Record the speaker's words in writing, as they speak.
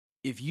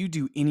If you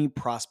do any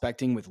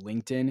prospecting with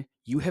LinkedIn,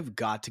 you have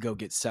got to go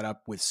get set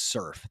up with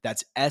Surf.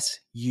 That's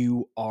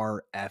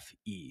SURFE.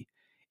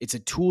 It's a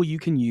tool you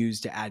can use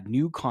to add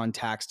new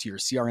contacts to your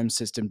CRM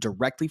system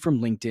directly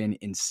from LinkedIn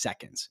in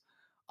seconds.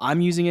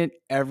 I'm using it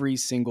every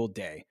single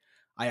day.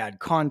 I add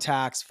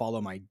contacts,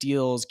 follow my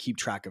deals, keep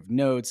track of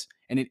notes,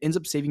 and it ends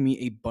up saving me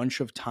a bunch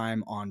of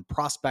time on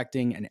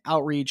prospecting and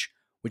outreach,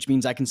 which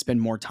means I can spend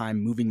more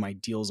time moving my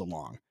deals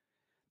along.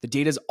 The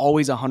data is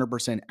always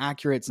 100%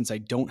 accurate since I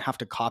don't have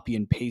to copy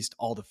and paste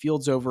all the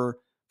fields over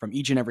from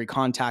each and every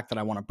contact that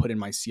I want to put in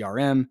my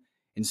CRM.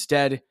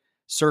 Instead,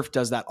 Surf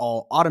does that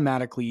all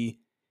automatically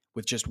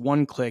with just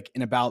one click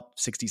in about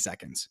 60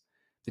 seconds.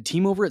 The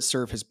team over at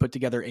Surf has put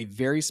together a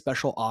very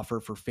special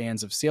offer for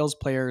fans of sales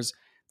players.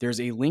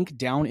 There's a link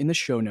down in the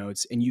show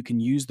notes, and you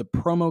can use the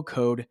promo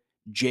code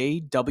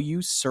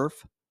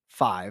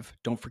JWSurf5.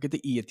 Don't forget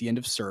the E at the end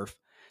of Surf.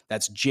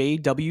 That's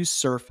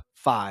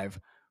JWSurf5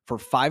 for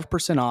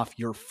 5% off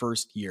your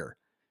first year.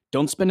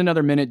 Don't spend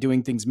another minute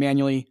doing things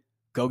manually.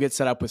 Go get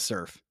set up with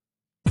Surf.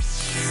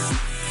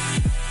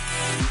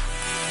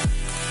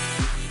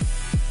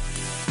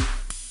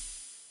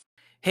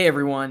 Hey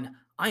everyone,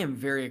 I am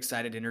very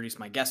excited to introduce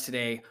my guest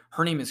today.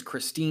 Her name is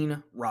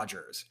Christine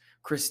Rogers.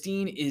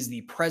 Christine is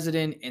the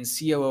president and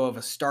COO of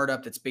a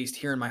startup that's based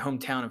here in my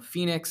hometown of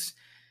Phoenix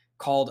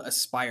called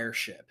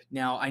Aspireship.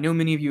 Now, I know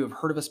many of you have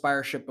heard of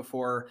Aspireship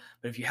before,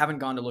 but if you haven't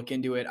gone to look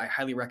into it, I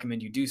highly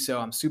recommend you do so.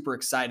 I'm super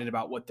excited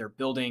about what they're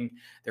building.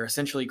 They're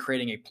essentially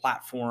creating a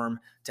platform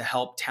to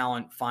help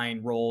talent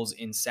find roles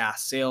in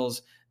SaaS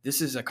sales.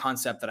 This is a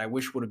concept that I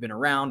wish would have been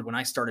around when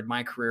I started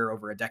my career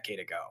over a decade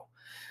ago.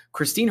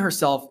 Christine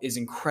herself is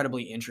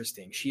incredibly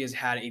interesting. She has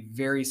had a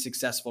very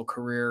successful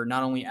career,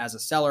 not only as a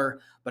seller,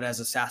 but as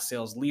a SaaS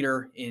sales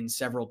leader in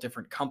several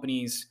different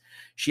companies.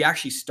 She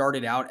actually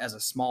started out as a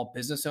small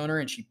business owner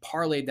and she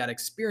parlayed that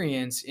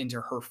experience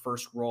into her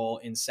first role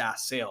in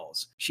SaaS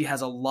sales. She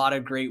has a lot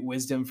of great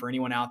wisdom for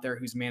anyone out there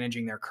who's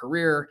managing their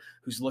career,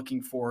 who's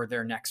looking for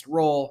their next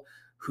role,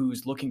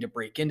 who's looking to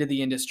break into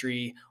the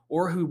industry,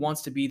 or who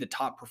wants to be the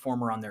top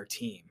performer on their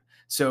team.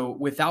 So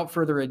without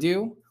further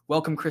ado,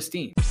 welcome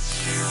Christine.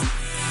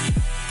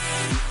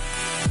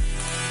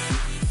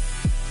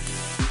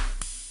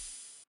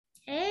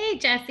 Hey,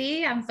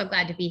 Jesse. I'm so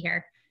glad to be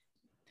here.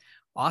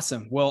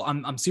 Awesome. Well,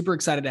 I'm super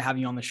excited to have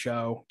you on the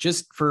show.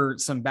 Just for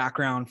some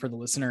background for the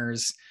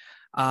listeners,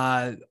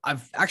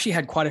 I've actually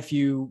had quite a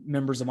few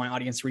members of my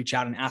audience reach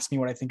out and ask me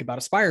what I think about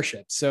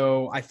Aspireship.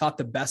 So I thought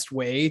the best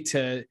way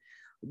to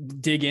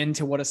dig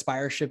into what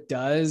Aspireship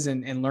does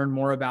and learn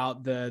more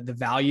about the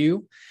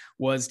value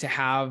was to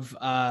have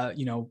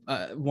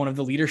one of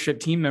the leadership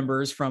team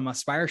members from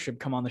Aspireship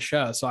come on the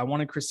show. So I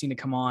wanted Christine to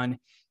come on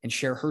and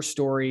share her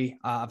story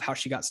of how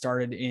she got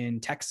started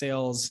in tech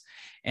sales,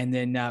 and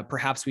then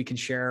perhaps we can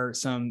share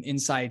some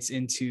insights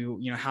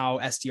into how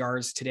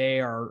SDRs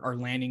today are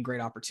landing great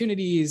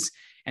opportunities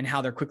and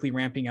how they're quickly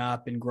ramping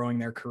up and growing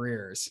their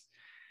careers.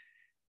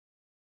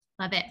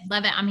 Love it.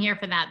 Love it. I'm here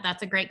for that.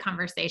 That's a great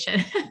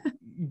conversation.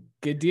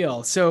 Good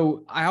deal.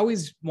 So I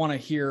always want to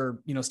hear,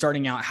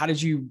 starting out, how'd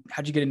you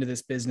get into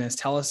this business?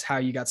 Tell us how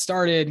you got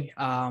started,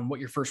 what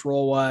your first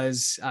role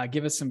was.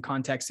 Give us some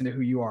context into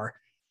who you are.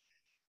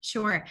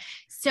 Sure.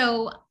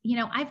 So,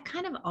 I've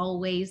kind of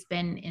always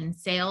been in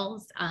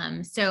sales.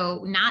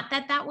 So not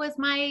that was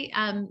my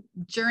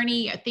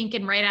journey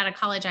thinking right out of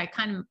college. I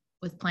kind of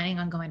was planning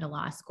on going to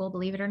law school,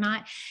 believe it or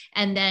not,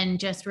 and then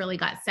just really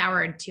got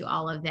soured to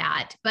all of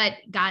that, but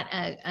got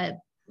a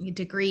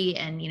degree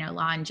in,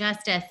 law and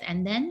justice,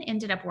 and then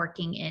ended up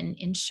working in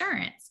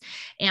insurance.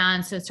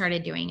 And so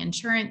started doing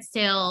insurance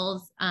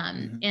sales,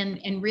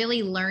 and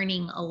really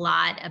learning a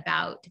lot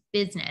about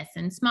business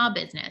and small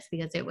business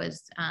because it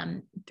was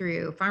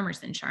through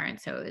Farmers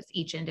Insurance. So it was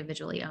each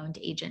individually owned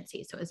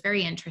agency. So it was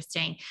very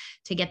interesting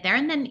to get there.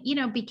 And then,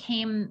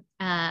 became,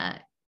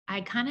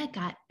 I kind of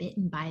got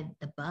bitten by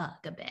the bug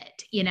a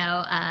bit,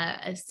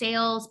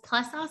 sales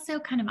plus also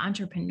kind of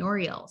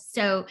entrepreneurial.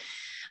 So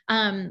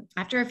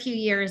after a few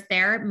years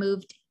there,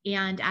 moved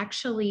and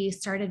actually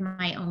started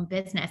my own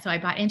business. So I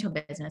got into a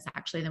business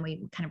actually, then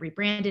we kind of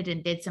rebranded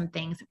and did some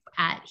things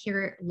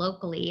here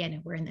locally,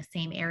 and we're in the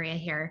same area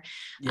here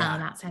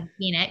outside of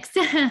Phoenix.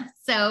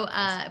 So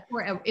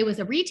it was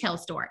a retail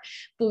store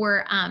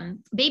for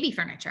baby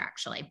furniture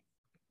actually.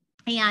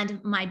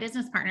 And my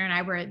business partner and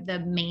I were the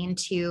main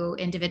two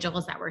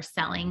individuals that were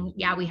selling.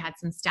 Yeah, we had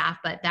some staff,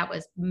 but that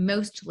was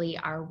mostly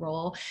our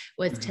role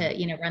was to,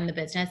 run the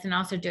business and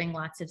also doing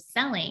lots of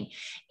selling,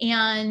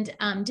 and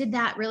did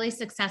that really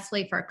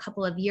successfully for a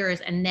couple of years.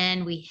 And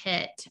then we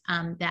hit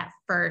that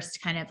first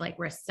kind of like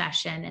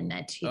recession in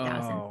the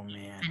 2000s. Oh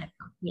man. Kind of,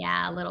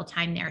 a little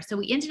time there. So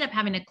we ended up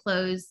having to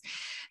close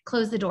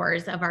the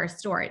doors of our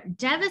store.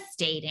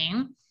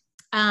 Devastating,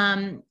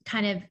 kind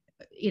of,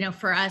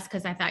 for us,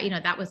 because I thought,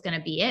 that was going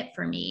to be it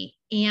for me.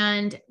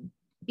 And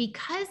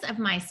because of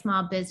my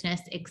small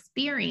business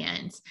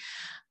experience,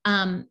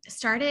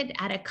 started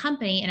at a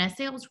company in a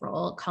sales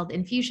role called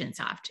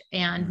Infusionsoft,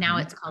 and now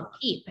it's called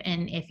Keap.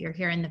 And if you're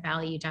here in the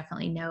Valley, you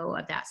definitely know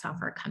of that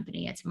software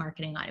company. It's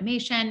marketing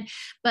automation.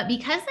 But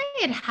because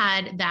I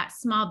had that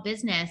small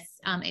business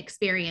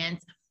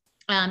experience,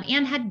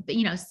 and had,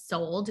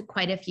 sold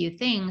quite a few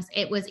things,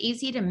 it was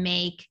easy to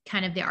make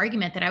kind of the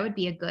argument that I would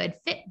be a good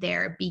fit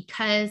there,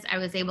 because I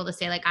was able to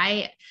say, like,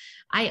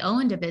 I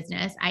owned a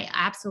business. I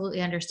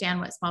absolutely understand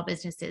what small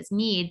businesses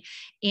need.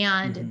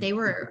 And they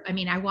were,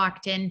 I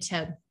walked in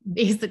to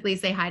basically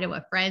say hi to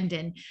a friend.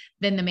 And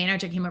then the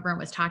manager came over and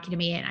was talking to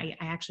me. And I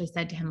actually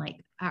said to him, like,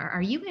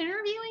 are you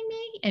interviewing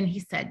me? And he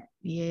said,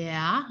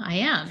 yeah, I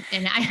am.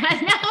 And I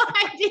had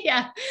no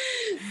idea.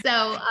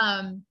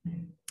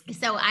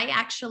 So I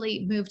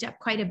actually moved up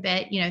quite a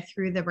bit,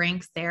 through the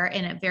ranks there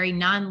in a very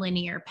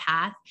nonlinear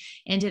path,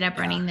 ended up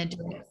running the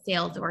direct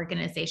sales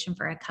organization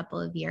for a couple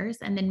of years,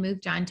 and then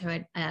moved on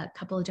to a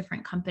couple of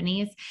different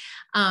companies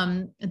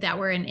that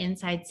were in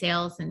inside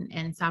sales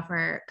and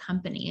software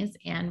companies,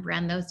 and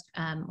ran those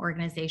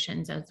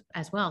organizations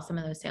as well, some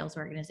of those sales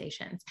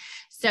organizations.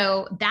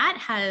 So that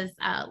has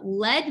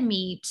led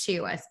me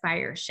to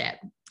Aspireship.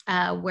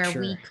 Where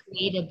we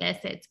created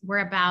this.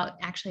 We're about,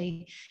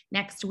 actually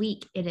next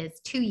week, it is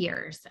 2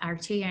 years, our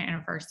 2-year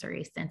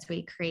anniversary since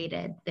we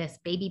created this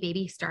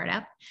baby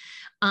startup,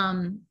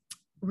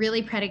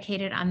 really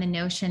predicated on the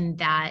notion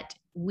that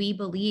we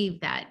believe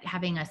that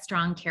having a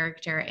strong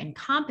character and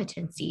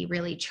competency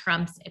really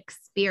trumps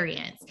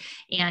experience.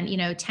 And,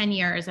 10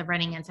 years of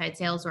running inside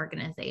sales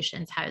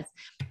organizations has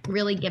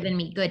really given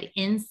me good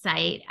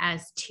insight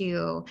as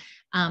to,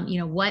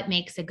 what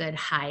makes a good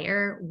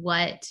hire,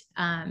 what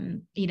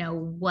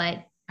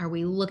are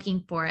we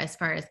looking for as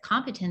far as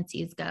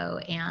competencies go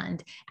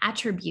and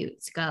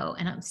attributes go.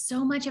 And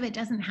so much of it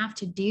doesn't have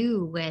to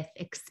do with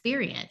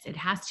experience. It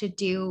has to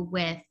do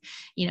with,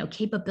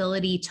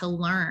 capability to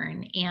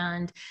learn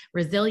and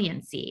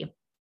resiliency.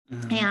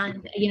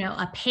 And,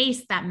 a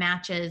pace that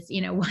matches,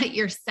 what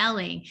you're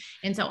selling.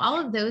 And so all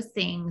of those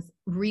things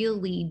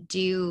really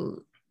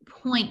do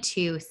point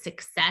to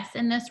success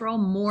in this role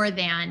more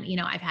than,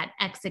 I've had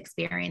X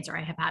experience, or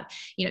I have had,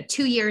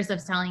 2 years of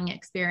selling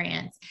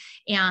experience.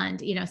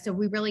 And, so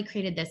we really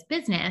created this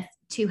business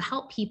to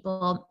help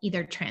people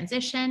either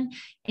transition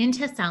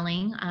into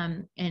selling,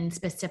 and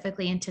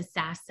specifically into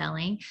SaaS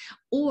selling,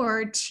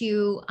 or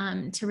to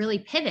really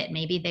pivot.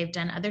 Maybe they've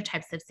done other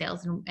types of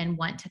sales and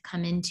want to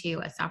come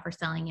into a software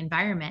selling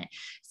environment.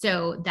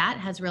 So that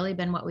has really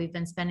been what we've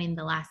been spending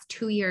the last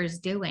 2 years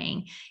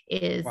doing,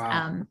 is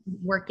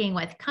working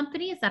with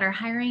companies that are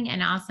hiring,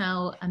 and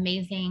also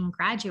amazing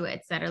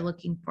graduates that are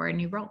looking for a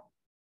new role.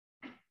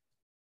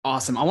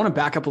 Awesome. I want to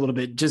back up a little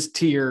bit just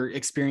to your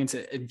experience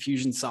at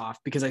Infusionsoft,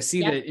 because I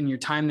see that in your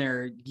time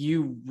there,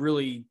 you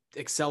really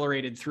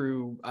accelerated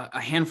through a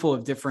handful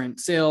of different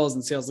sales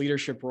and sales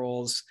leadership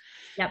roles.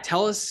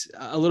 Tell us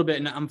a little bit,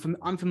 and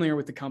I'm familiar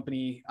with the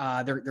company.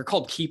 They're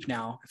called Keap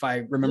now, if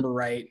I remember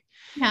right.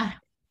 Yeah.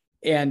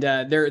 And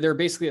they're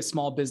basically a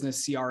small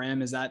business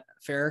CRM. Is that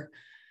fair?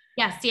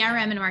 Yeah,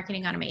 CRM and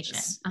marketing automation.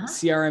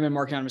 CRM and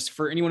marketing automation.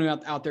 For anyone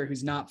out there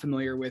who's not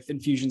familiar with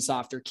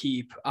Infusionsoft or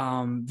Keap,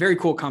 very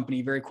cool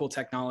company, very cool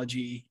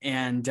technology.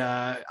 And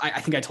I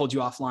think I told you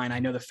offline, I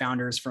know the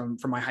founders from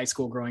my high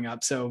school growing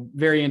up. So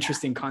very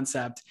interesting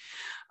concept.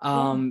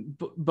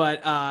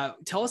 But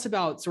tell us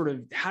about sort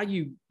of how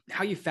you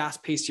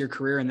fast-paced your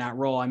career in that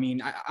role.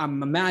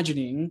 I'm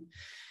imagining,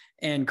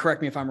 and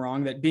correct me if I'm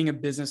wrong, that being a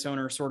business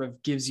owner sort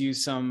of gives you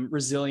some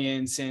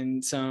resilience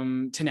and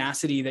some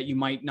tenacity that you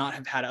might not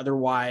have had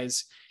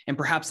otherwise. And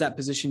perhaps that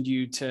positioned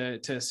you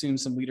to assume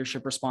some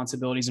leadership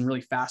responsibilities and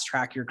really fast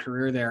track your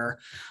career there.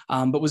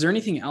 But was there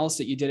anything else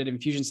that you did at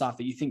Infusionsoft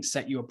that you think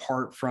set you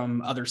apart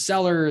from other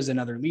sellers and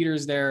other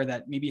leaders there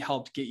that maybe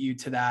helped get you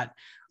to that?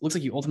 Looks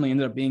like you ultimately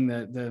ended up being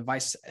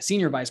the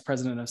senior vice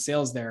president of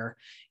sales there.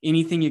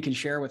 Anything you can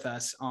share with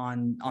us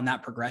on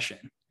that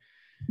progression?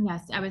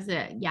 Yes, I was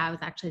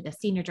actually the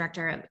senior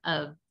director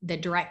of the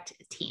direct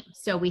team.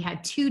 So we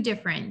had two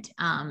different,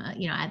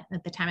 at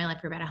the time I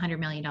left, we were about $100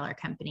 million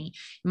company.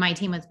 My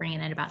team was bringing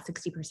in about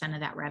 60% of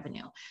that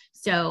revenue.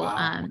 So,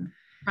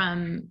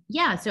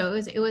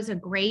 so it was a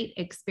great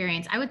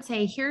experience. I would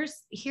say here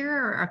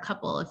are a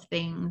couple of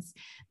things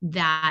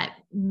that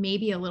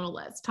maybe a little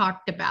less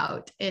talked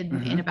about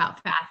in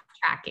about fast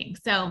tracking.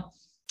 So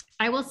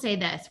I will say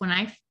this, when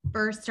I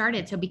first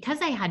started, so because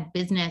I had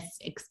business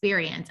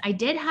experience, I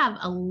did have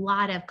a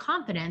lot of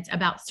confidence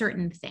about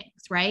certain things,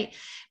 right?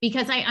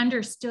 Because I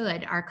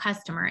understood our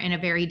customer in a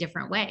very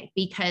different way,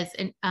 because,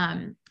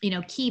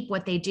 Keap,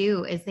 what they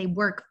do is they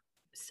work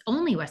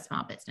only with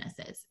small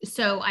businesses.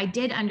 So I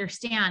did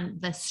understand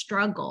the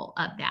struggle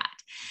of that.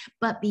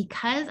 But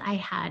because I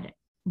had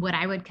what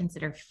I would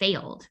consider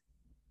failed,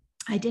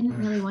 I didn't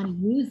really want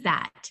to use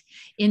that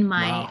in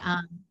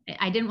my,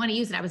 I didn't want to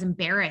use it. I was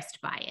embarrassed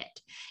by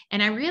it.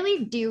 And I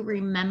really do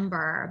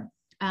remember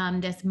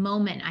this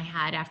moment I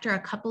had after a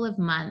couple of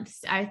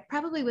months. I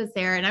probably was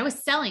there and I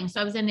was selling.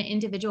 So I was in an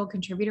individual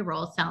contributor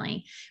role selling.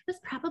 It was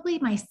probably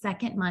my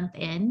second month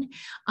in.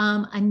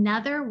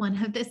 Another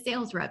one of the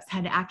sales reps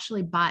had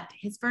actually bought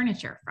his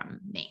furniture from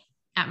me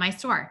at my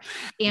store.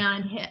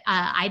 And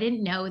I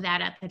didn't know that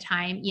at the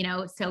time,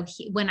 so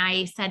when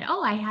I said,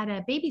 oh, I had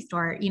a baby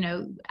store,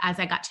 as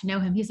I got to know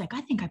him, he's like,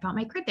 I think I bought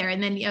my crib there.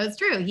 And then it was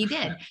true. He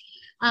did.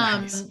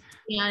 Nice.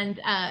 And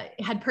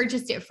had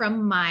purchased it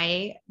from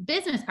my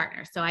business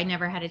partner. So I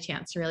never had a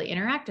chance to really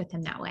interact with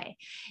him that way.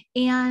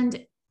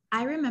 And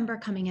I remember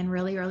coming in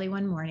really early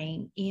one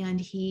morning and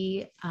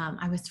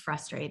I was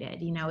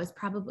frustrated,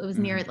 it was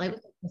near like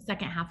the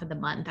second half of the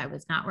month. I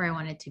was not where I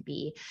wanted to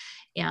be,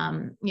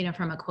 from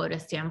a quota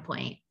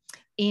standpoint.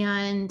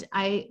 And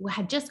I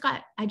just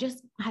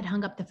had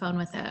hung up the phone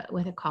with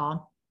a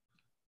call,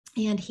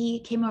 and he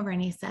came over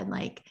and he said,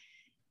 like,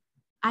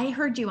 I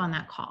heard you on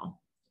that call.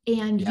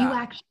 And you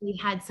actually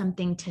had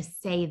something to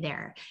say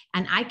there.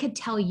 And I could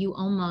tell you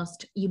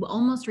almost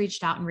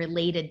reached out and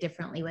related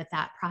differently with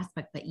that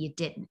prospect, but you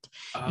didn't.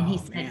 And he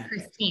said,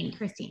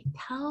 Christine,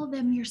 tell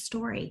them your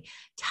story.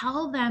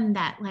 Tell them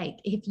that, like,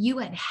 if you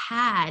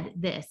had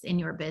this in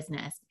your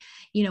business,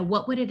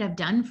 what would it have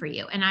done for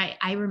you? And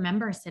I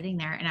remember sitting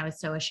there and I was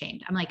so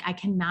ashamed. I'm like, I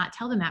cannot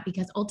tell them that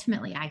because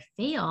ultimately I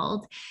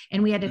failed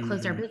and we had to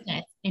close our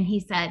business. And he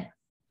said,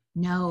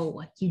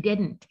 no, you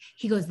didn't.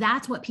 He goes,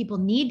 that's what people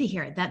need to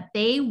hear, that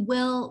they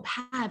will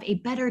have a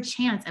better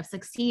chance of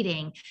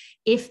succeeding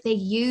if they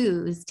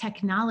use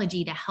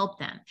technology to help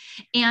them.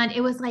 And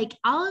it was like,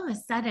 all of a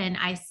sudden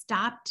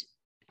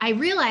I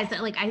realized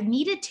that, like, I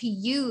needed to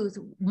use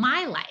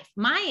my life,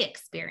 my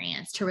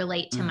experience to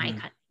relate to my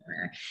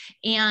customer.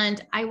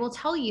 And I will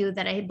tell you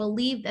that I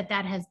believe that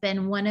has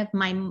been one of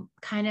my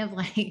kind of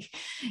like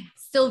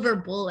silver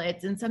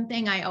bullets, and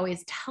something I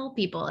always tell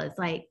people is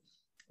like,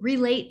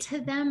 relate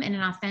to them in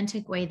an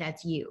authentic way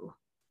that's you,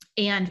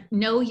 and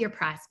know your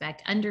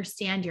prospect,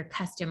 understand your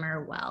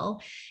customer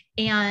well,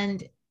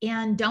 and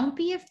don't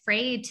be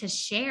afraid to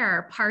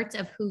share parts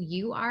of who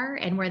you are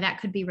and where that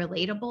could be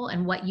relatable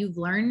and what you've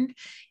learned,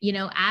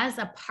 as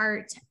a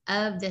part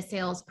of the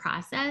sales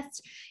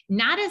process,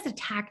 not as a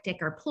tactic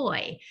or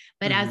ploy,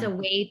 but as a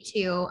way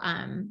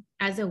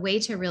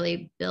to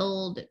really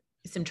build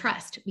some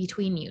trust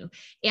between you.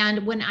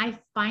 And when I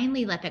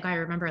finally let that go, I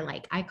remember,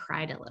 like, I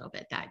cried a little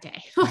bit that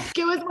day. Like,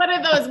 it was one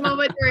of those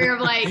moments where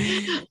you're like,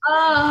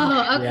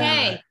 oh,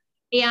 okay.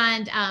 Yeah.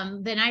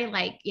 And then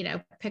I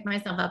picked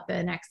myself up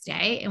the next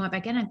day and went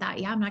back in and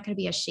thought, I'm not going to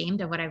be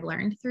ashamed of what I've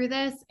learned through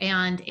this.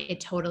 And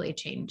it totally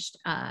changed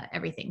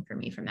everything for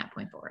me from that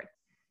point forward.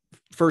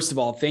 First of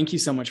all, thank you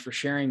so much for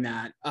sharing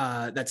that.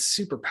 That's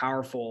super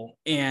powerful.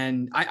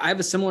 And I have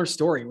a similar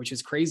story, which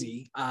is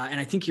crazy. And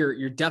I think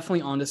you're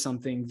definitely onto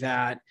something,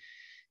 that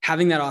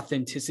having that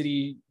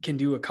authenticity can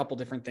do a couple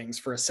different things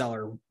for a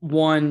seller.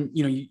 One,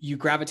 you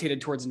gravitated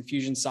towards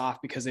Infusionsoft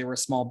because they were a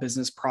small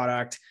business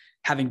product.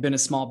 Having been a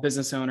small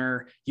business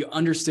owner, you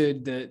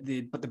understood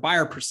the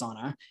buyer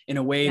persona in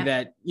a way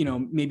that,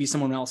 maybe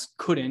someone else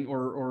couldn't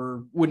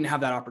or wouldn't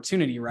have that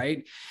opportunity.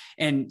 Right.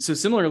 And so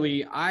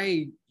similarly,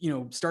 I,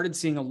 started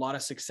seeing a lot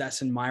of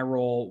success in my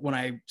role when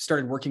I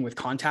started working with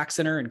contact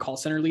center and call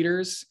center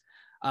leaders.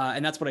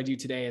 And that's what I do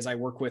today, is I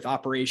work with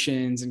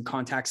operations and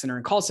contact center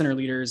and call center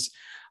leaders.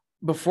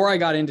 Before I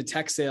got into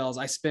tech sales,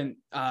 I spent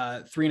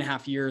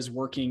 3.5 years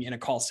working in a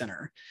call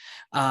center.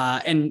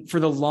 And for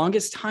the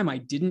longest time, I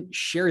didn't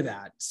share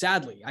that.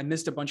 Sadly, I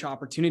missed a bunch of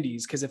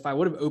opportunities, because if I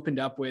would have opened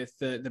up with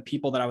the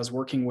people that I was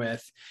working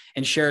with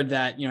and shared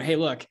that, hey,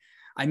 look,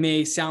 I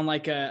may sound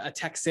like a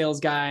tech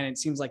sales guy, and it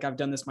seems like I've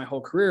done this my whole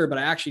career, but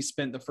I actually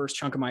spent the first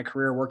chunk of my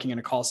career working in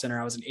a call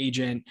center. I was an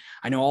agent.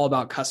 I know all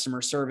about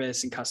customer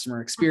service and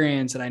customer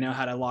experience, and I know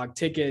how to log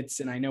tickets,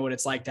 and I know what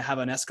it's like to have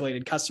an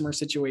escalated customer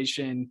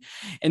situation.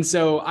 And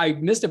so I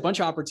missed a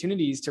bunch of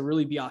opportunities to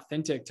really be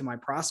authentic to my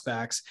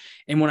prospects.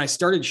 And when I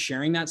started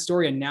sharing that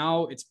story, and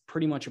now it's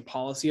pretty much a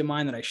policy of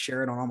mine that I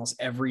share it on almost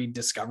every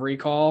discovery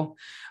call,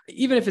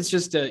 even if it's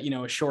just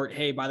a short,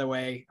 hey, by the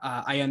way,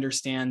 I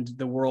understand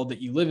the world that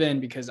you live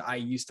in because I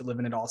used to live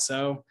in it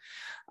also.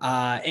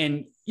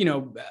 And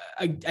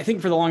I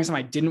think for the longest time,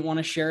 I didn't want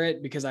to share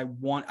it because I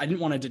didn't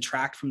want to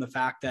detract from the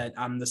fact that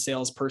I'm the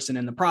salesperson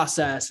in the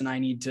process, and I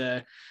need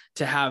to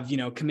have,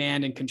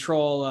 command and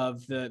control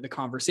of the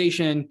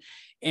conversation.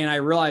 And I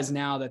realize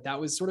now that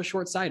was sort of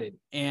short-sighted.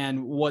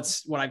 And what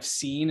I've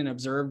seen and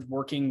observed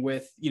working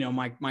with,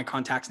 my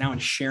contacts now,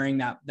 and sharing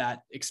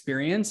that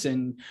experience,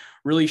 and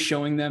really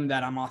showing them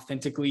that I'm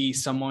authentically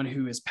someone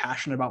who is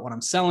passionate about what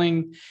I'm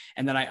selling,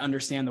 and that I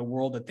understand the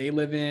world that they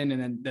live in,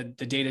 and then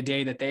the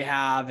day-to-day that they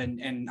have.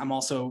 And I'm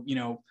also,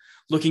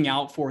 looking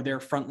out for their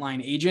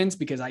frontline agents,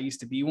 because I used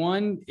to be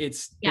one.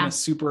 It's been a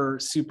super,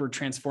 super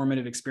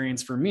transformative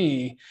experience for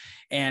me,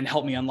 and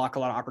helped me unlock a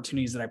lot of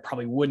opportunities that I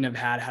probably wouldn't have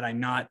had I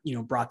not,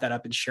 brought that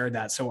up and shared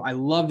that. So I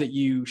love that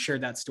you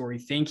shared that story.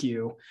 Thank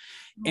you.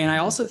 And I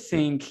also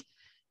think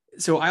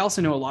So I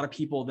also know a lot of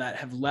people that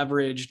have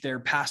leveraged their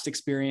past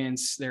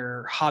experience,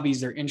 their hobbies,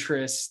 their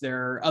interests,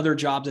 their other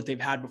jobs that they've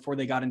had before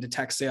they got into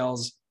tech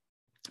sales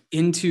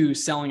into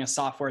selling a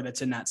software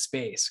that's in that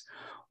space.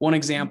 One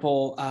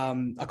example,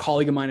 a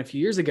colleague of mine a few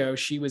years ago,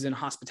 she was in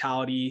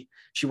hospitality.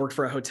 She worked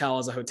for a hotel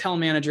as a hotel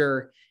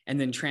manager and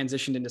then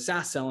transitioned into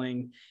SaaS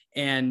selling.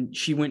 And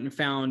she went and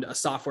found a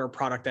software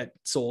product that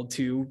sold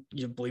to,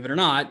 believe it or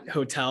not,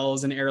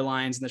 hotels and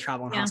airlines in the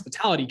travel and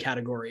hospitality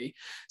category.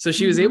 So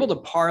she was able to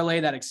parlay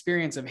that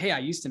experience of, hey, I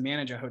used to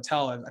manage a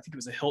hotel. I think it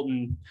was a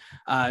Hilton.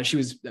 She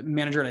was a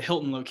manager at a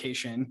Hilton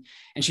location.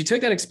 And she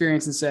took that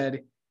experience and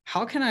said,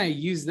 how can I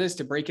use this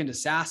to break into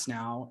SaaS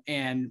now?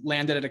 And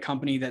landed at a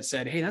company that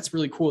said, hey, that's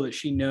really cool that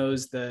she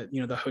knows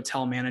the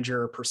hotel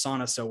manager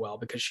persona so well,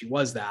 because she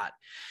was that.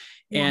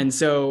 Yeah. And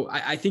so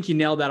I think you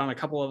nailed that on a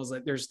couple of levels.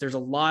 Like there's a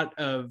lot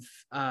of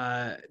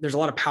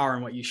power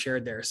in what you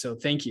shared there. So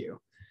thank you.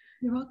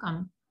 You're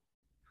welcome.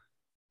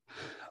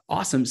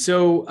 Awesome.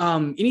 So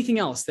anything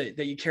else that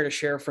you care to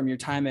share from your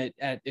time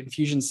at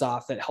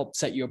Infusionsoft that helped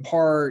set you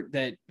apart,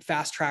 that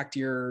fast-tracked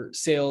your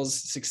sales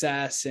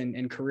success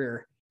and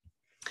career?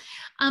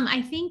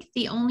 I think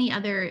the only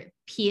other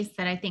piece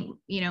that I think,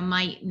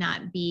 might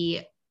not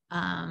be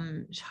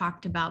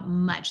talked about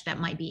much that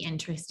might be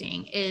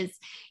interesting is,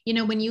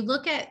 when you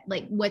look at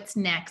like what's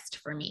next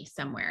for me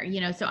somewhere,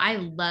 so I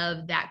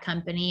love that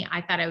company.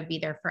 I thought I would be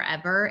there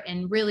forever,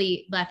 and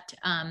really left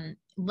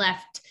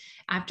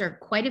after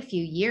quite a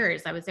few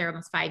years. I was there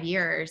almost 5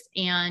 years,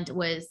 and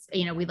was,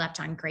 we left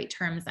on great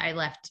terms. I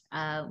left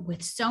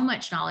with so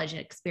much knowledge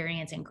and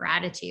experience and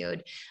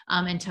gratitude,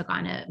 and took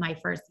on my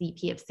first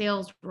VP of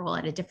sales role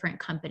at a different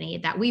company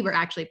that we were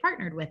actually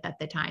partnered with at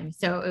the time.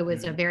 So it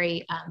was a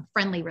very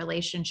friendly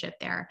relationship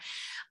there.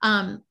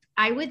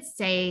 I would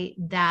say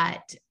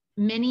that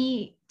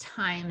many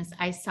times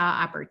I saw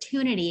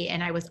opportunity,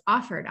 and I was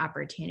offered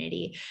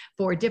opportunity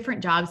for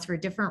different jobs, for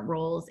different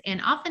roles.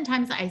 And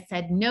oftentimes I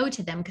said no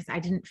to them because I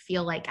didn't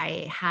feel like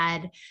I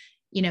had,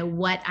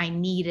 what I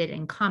needed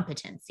in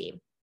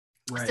competency.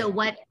 Right. So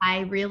what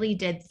I really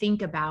did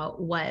think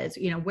about was,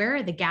 where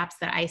are the gaps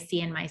that I see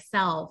in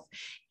myself,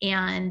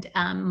 and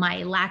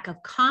my lack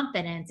of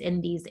confidence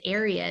in these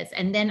areas.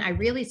 And then I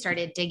really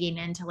started digging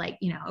into like,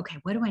 okay,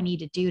 what do I need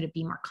to do to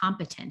be more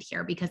competent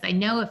here? Because I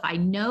know if I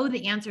know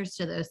the answers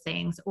to those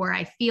things, or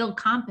I feel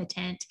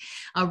competent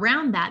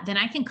around that, then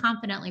I can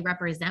confidently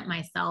represent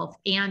myself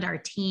and our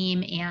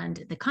team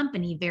and the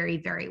company very,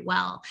 very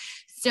well.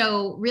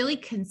 So really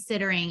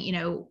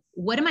considering,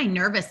 what am I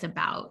nervous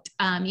about?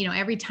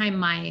 Every time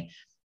my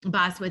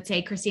boss would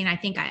say, Christine, I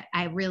think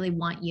I really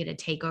want you to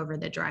take over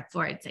the direct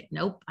floor. I'd say,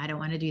 nope, I don't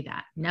want to do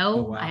that. No,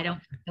 oh, wow. I don't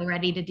feel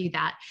ready to do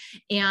that.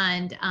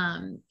 And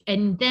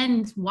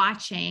then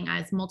watching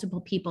as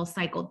multiple people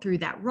cycled through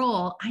that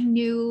role, I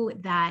knew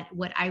that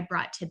what I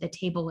brought to the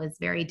table was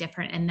very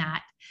different, and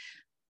that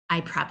I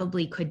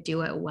probably could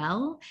do it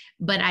well,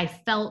 but I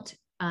felt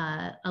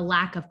a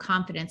lack of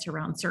confidence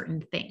around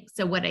certain things.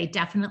 So what I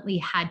definitely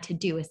had to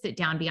do is sit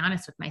down, be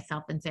honest with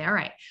myself, and say, all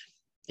right,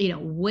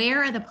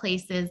 where are the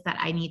places that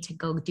I need to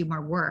go do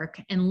more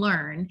work and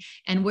learn?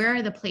 And where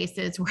are the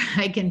places where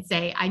I can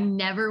say, I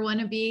never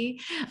want to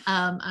be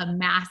a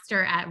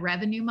master at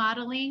revenue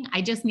modeling.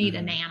 I just need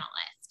an analyst.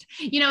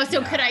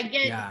 So could I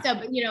get,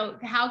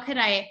 how could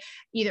I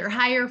either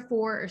hire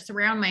for or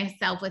surround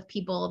myself with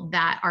people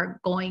that are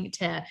going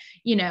to,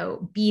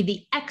 be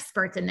the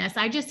experts in this?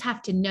 I just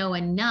have to know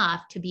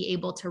enough to be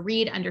able to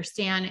read,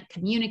 understand,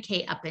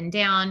 communicate up and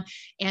down,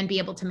 and be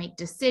able to make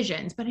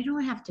decisions. But I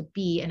don't have to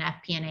be an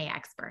FP&A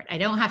expert. I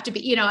don't have to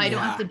be, I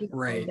don't have to do all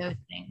those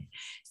things.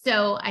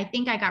 So I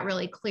think I got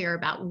really clear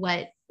about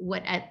what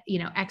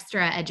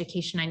extra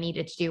education I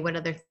needed to do, what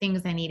other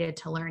things I needed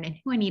to learn, and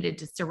who I needed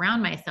to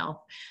surround myself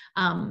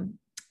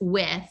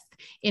with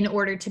in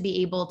order to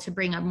be able to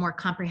bring a more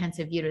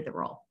comprehensive view to the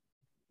role.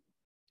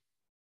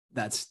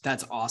 That's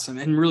awesome,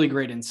 and really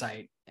great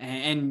insight.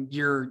 And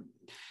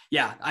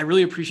I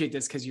really appreciate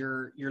this, because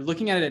you're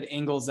looking at it at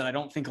angles that I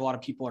don't think a lot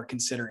of people are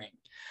considering,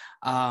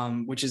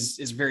 which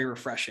is very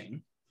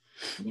refreshing.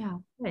 Yeah,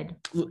 good.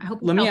 I hope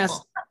let me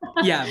ask.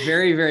 Yeah,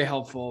 very, very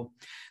helpful.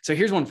 So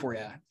here's one for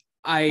you.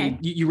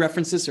 You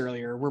referenced this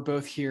earlier. We're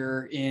both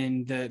here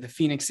in the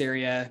Phoenix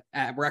area.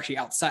 We're actually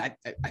outside.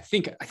 I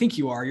think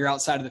you're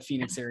outside of the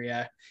Phoenix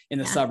area in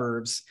the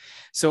suburbs.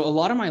 So a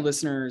lot of my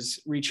listeners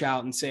reach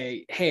out and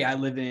say, hey, I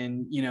live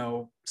in,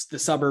 the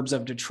suburbs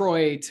of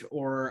Detroit,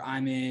 or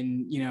I'm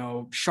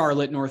in,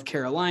 Charlotte, North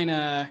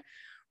Carolina,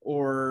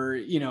 or,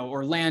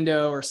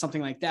 Orlando or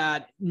something like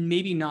that.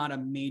 Maybe not a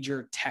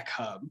major tech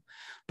hub,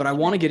 but I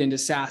want to get into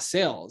SaaS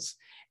sales.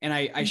 And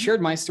I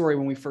shared my story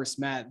when we first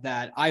met,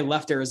 that I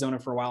left Arizona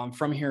for a while. I'm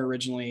from here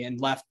originally, and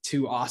left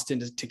to Austin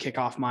to kick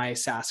off my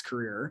SaaS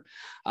career.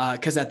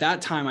 Because at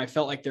that time, I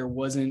felt like there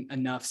wasn't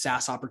enough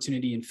SaaS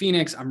opportunity in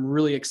Phoenix. I'm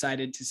really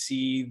excited to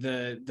see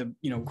the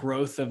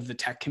growth of the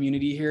tech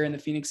community here in the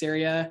Phoenix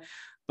area.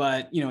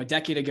 But, a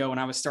decade ago when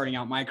I was starting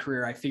out my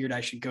career, I figured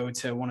I should go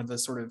to one of the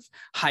sort of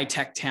high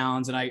tech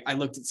towns. And I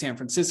looked at San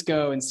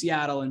Francisco and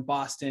Seattle and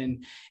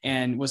Boston,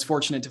 and was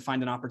fortunate to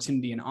find an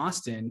opportunity in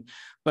Austin.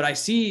 But I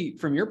see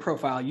from your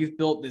profile, you've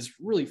built this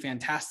really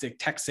fantastic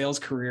tech sales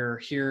career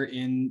here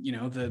in,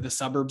 the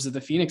suburbs of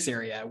the Phoenix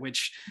area,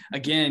 which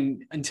again,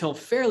 until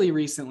fairly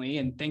recently,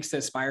 and thanks to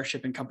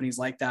Aspireship and companies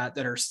like that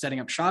are setting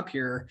up shop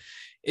here,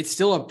 it's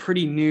still a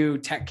pretty new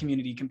tech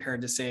community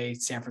compared to, say,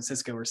 San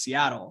Francisco or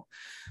Seattle.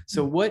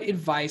 So what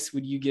advice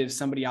would you give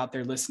somebody out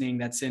there listening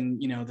that's in,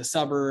 the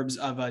suburbs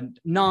of a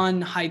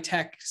non-high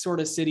tech sort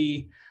of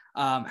city,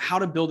 how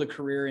to build a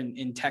career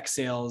in tech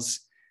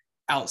sales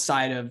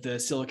outside of the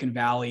Silicon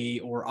Valley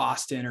or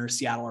Austin or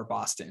Seattle or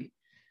Boston?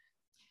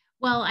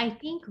 Well, I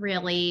think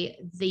really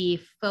the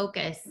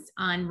focus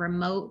on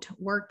remote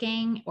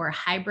working or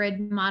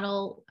hybrid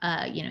model,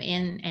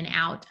 in and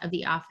out of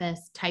the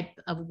office type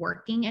of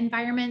working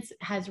environments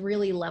has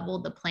really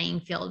leveled the playing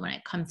field when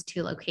it comes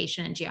to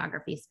location and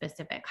geography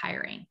specific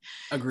hiring.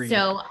 Agreed.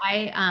 So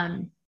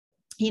I,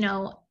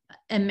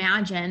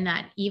 imagine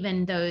that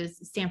even those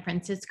San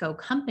Francisco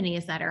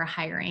companies that are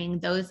hiring,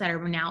 those that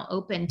are now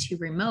open to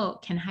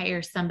remote, can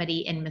hire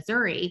somebody in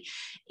Missouri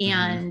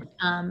and,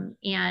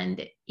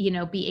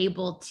 be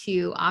able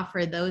to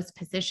offer those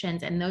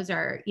positions. And those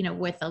are,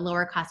 with a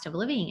lower cost of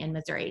living in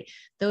Missouri,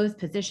 those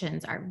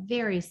positions are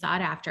very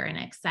sought after and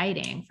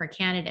exciting for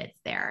candidates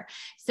there.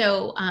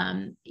 So,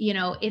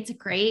 it's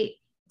great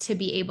to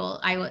be able,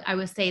 I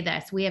would say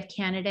this, we have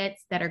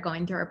candidates that are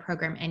going through our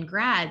program and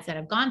grads that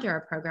have gone through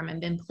our program and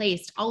been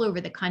placed all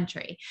over the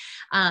country.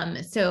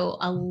 So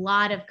a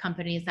lot of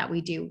companies that we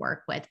do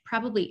work with,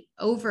 probably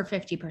over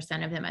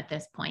 50% of them at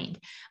this point,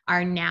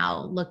 are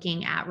now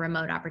looking at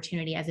remote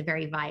opportunity as a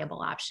very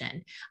viable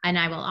option. And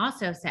I will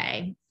also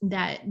say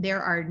that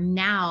there are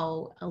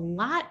now a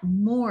lot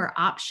more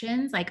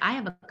options. Like I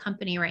have a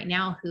company right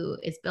now who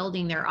is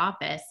building their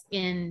office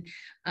in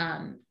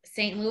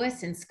St.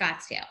 Louis and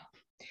Scottsdale.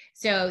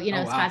 So,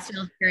 wow.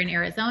 Scottsdale here in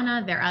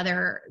Arizona, their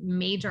other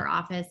major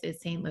office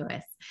is St.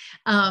 Louis.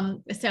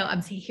 So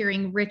I'm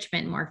hearing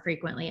Richmond more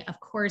frequently. Of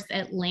course,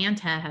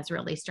 Atlanta has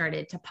really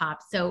started to pop.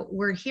 So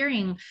we're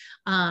hearing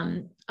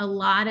a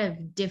lot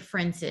of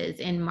differences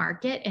in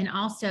market, and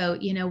also,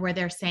 where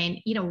they're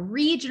saying,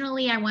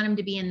 regionally, I want them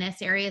to be in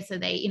this area. So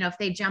they, if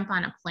they jump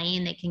on a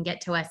plane, they can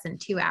get to us in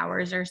 2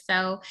 hours or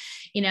so,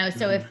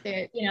 so if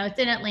they're, it's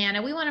in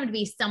Atlanta, we want them to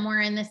be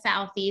somewhere in the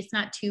Southeast,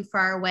 not too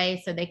far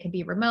away, so they could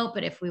be remote.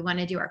 But if we want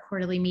to do our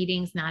quarterly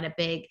meetings, not a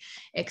big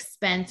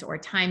expense or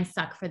time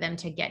suck for them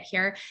to get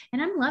here.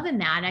 And I'm loving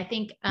that. I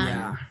think,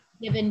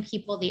 giving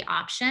people the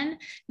option.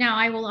 Now,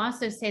 I will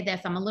also say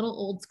this, I'm a little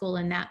old school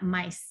in that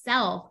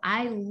myself,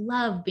 I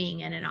love being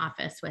in an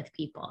office with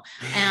people.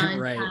 And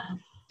right.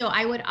 So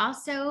I would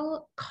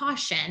also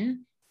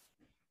caution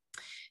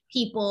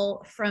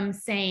people from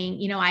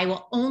saying, I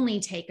will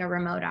only take a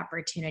remote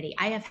opportunity.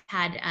 I have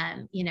had,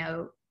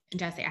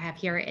 Jesse, I have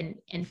here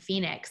in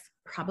Phoenix,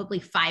 probably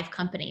 5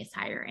 companies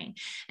hiring.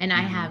 And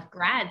I have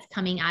grads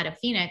coming out of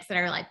Phoenix that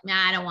are like,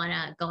 nah, I don't want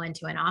to go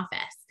into an office.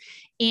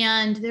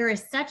 And there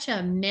is such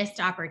a missed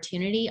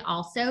opportunity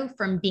also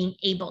from being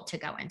able to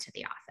go into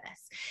the office.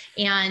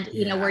 And,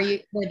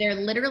 where they're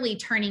literally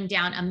turning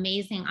down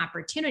amazing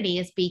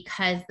opportunities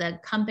because the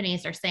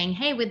companies are saying,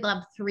 hey, we'd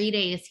love 3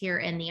 days here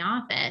in the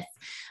office.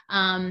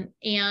 And,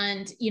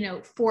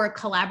 for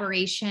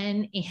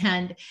collaboration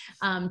and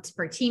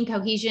for team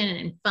cohesion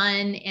and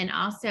fun. And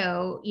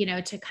also,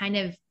 to kind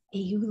of,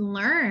 you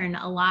learn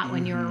a lot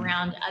when you're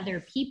around other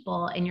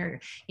people and you're,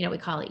 we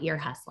call it ear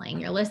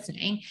hustling, you're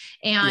listening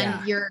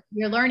and you're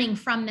learning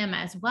from them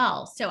as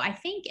well. So I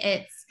think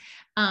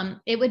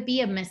it would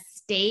be a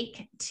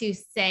mistake to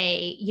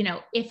say,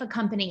 if a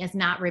company is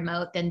not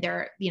remote, then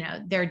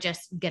they're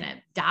just going to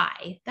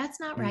die. That's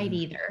not right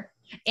either.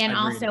 And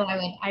Agreed.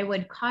 Also I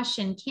would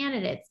caution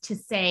candidates to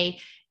say,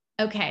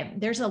 okay,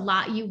 there's a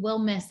lot you will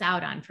miss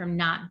out on from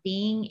not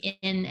being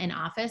in an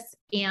office.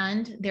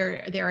 And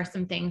there are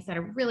some things that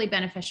are really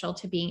beneficial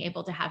to being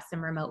able to have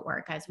some remote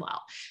work as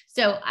well.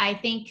 So I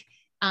think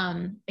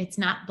it's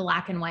not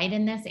black and white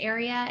in this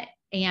area,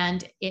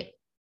 and it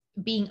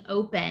being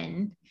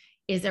open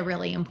is a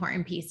really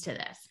important piece to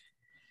this.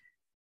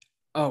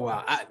 Oh,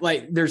 wow.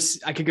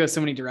 I could go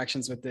so many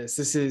directions with this.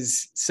 This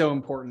is so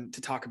important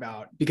to talk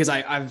about because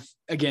I've,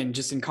 again,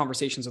 just in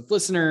conversations with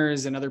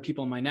listeners and other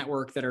people in my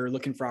network that are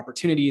looking for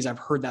opportunities, I've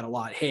heard that a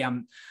lot. Hey,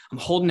 I'm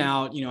holding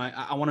out,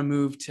 I want to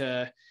move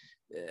to,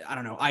 I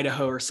don't know,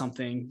 Idaho or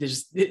something,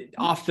 just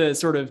off the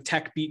sort of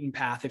tech beaten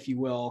path, if you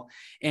will,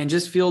 and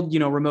just field,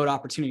 remote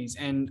opportunities.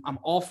 And I'm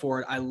all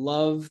for it. I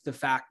love the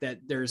fact that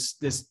there's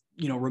this,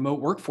 remote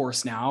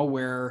workforce now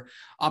where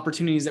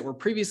opportunities that were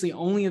previously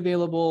only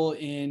available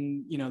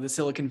in, the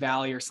Silicon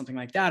Valley or something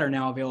like that are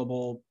now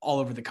available all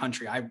over the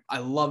country. I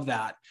love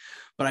that.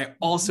 But I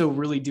also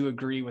really do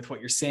agree with what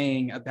you're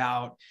saying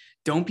about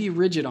don't be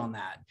rigid on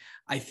that.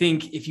 I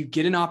think if you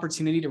get an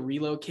opportunity to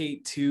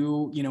relocate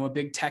to, a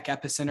big tech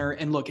epicenter,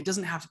 and look, it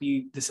doesn't have to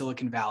be the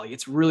Silicon Valley.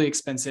 It's really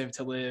expensive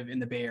to live in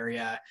the Bay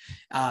Area.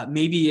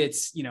 Maybe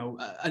it's,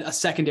 a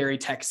secondary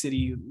tech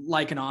city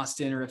like an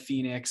Austin or a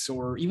Phoenix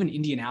or even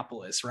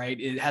Indianapolis, right?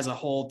 It has a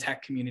whole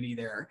tech community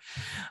there.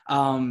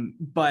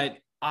 But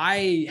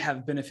I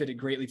have benefited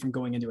greatly from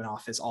going into an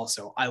office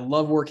also. I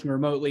love working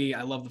remotely.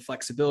 I love the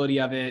flexibility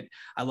of it.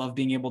 I love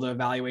being able to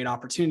evaluate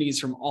opportunities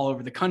from all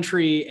over the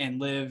country and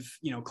live,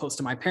 close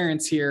to my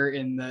parents here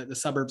in the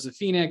suburbs of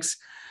Phoenix.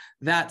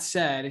 That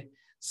said,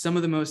 some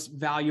of the most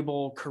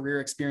valuable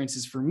career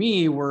experiences for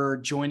me were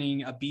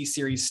joining a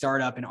B-series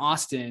startup in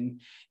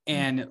Austin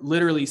and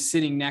literally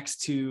sitting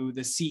next to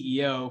the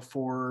CEO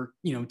for,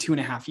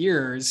 2.5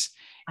 years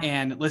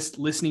and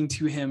listening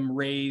to him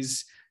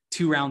raise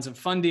 2 rounds of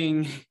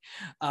funding,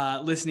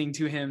 listening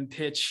to him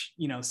pitch,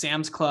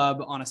 Sam's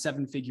Club on a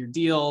 7-figure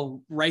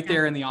deal right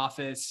there in the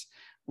office,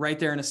 right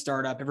there in a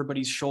startup.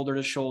 Everybody's shoulder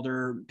to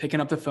shoulder, picking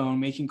up the phone,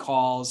 making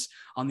calls.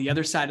 On the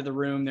other side of the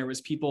room, there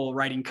was people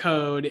writing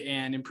code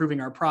and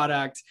improving our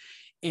product.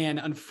 And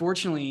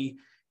unfortunately,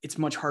 it's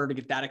much harder to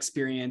get that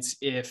experience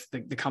if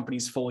the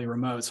company's fully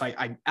remote. So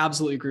I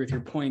absolutely agree with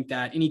your point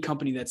that any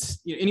company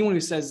anyone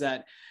who says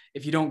that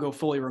if you don't go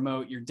fully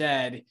remote, you're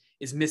dead,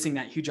 is missing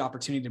that huge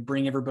opportunity to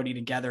bring everybody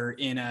together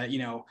in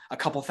a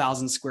couple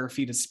thousand square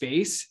feet of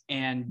space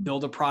and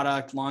build a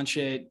product, launch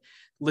it,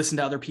 listen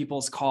to other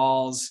people's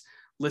calls,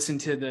 listen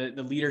to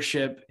the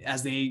leadership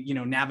as they,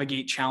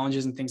 navigate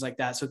challenges and things like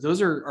that. So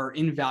those are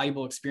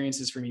invaluable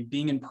experiences for me,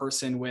 being in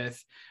person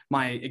with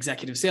my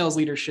executive sales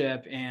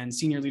leadership and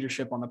senior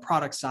leadership on the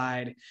product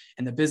side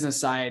and the business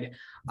side.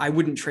 I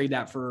wouldn't trade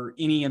that for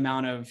any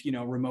amount of,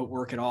 remote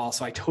work at all.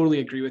 So I totally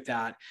agree with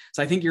that.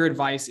 So I think your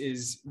advice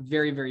is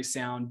very, very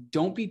sound.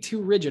 Don't be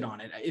too rigid on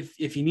it.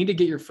 If you need to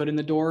get your foot in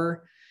the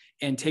door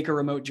and take a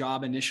remote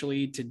job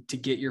initially to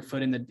get your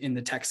foot in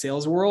the tech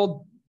sales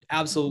world,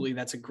 absolutely,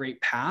 that's a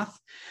great path.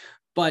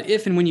 But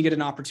if and when you get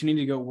an opportunity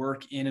to go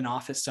work in an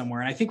office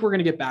somewhere, and I think we're going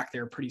to get back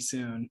there pretty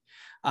soon,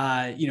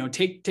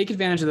 take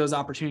advantage of those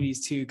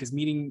opportunities too, because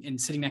meeting and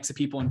sitting next to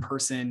people in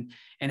person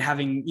and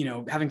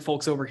having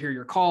folks overhear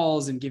your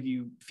calls and give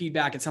you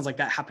feedback. It sounds like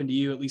that happened to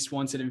you at least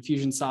once at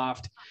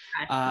Infusionsoft.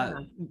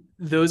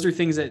 Those are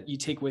things that you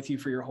take with you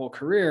for your whole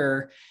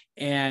career.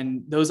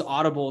 And those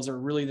audibles are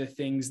really the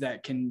things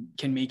that can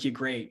make you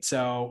great.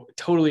 So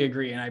totally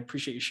agree. And I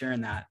appreciate you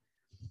sharing that.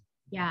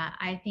 Yeah,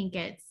 I think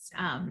it's,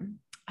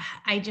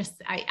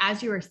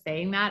 as you were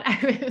saying that,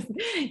 I was,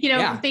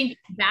 thinking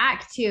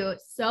back to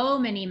so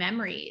many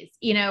memories,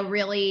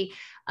 really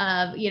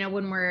of,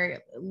 when we're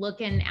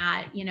looking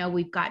at,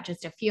 we've got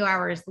just a few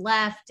hours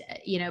left,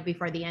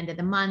 before the end of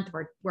the month,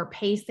 we're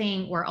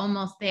pacing, we're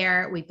almost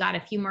there. We've got a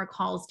few more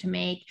calls to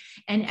make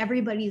and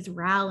everybody's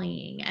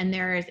rallying and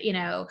there's,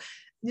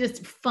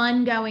 just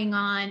fun going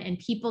on and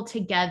people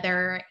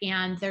together.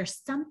 And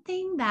there's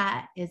something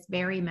that is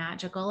very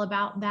magical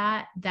about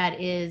that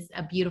is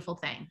a beautiful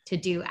thing to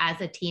do as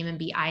a team and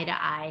be eye to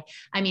eye.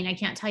 I mean, I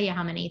can't tell you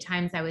how many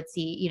times I would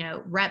see,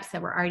 reps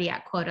that were already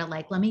at quota,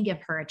 like, let me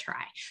give her a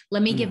try.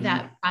 Let me give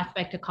that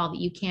prospect a call that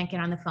you can't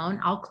get on the phone.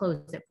 I'll close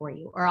it for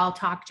you, or I'll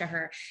talk to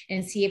her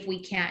and see if we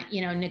can't,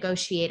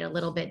 negotiate a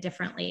little bit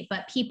differently.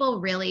 But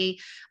people really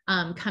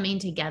coming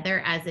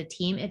together as a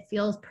team, it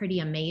feels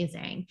pretty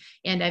amazing.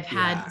 And I've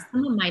had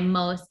some of my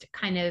most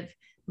kind of,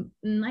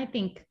 I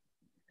think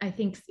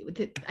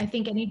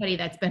anybody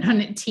that's been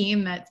on a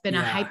team that's been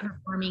a high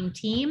performing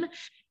team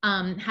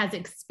has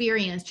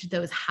experienced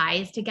those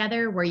highs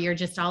together where you're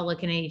just all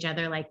looking at each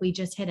other like we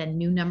just hit a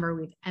new number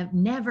we've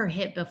never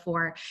hit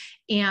before.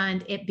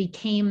 And it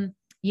became,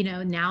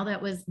 now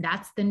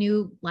that's the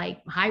new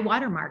like high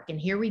watermark and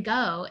here we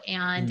go.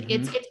 And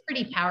it's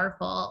pretty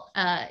powerful.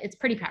 It's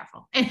pretty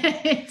powerful. And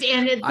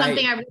it's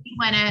something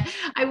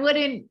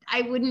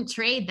I wouldn't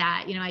trade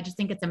that. I just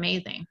think it's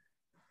amazing.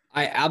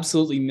 I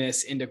absolutely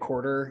miss end of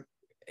quarter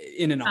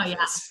in an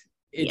office.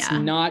 It's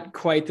not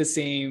quite the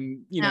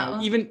same,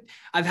 even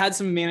I've had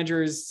some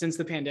managers since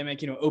the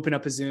pandemic, open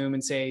up a Zoom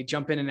and say,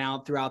 jump in and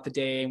out throughout the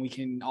day and we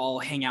can all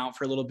hang out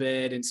for a little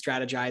bit and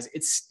strategize.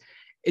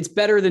 It's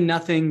better than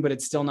nothing, but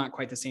it's still not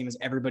quite the same as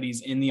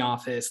everybody's in the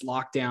office,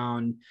 locked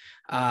down.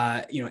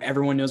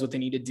 Everyone knows what they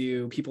need to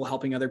do. People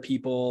helping other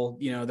people,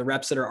 the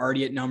reps that are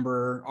already at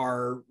number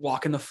are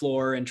walking the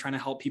floor and trying to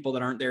help people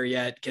that aren't there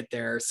yet get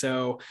there.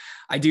 So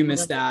I do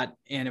miss that.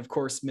 And of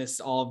course,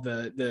 miss all of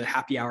the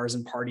happy hours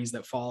and parties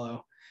that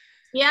follow.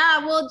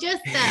 Yeah, well, we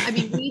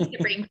used to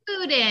bring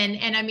food in.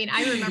 And I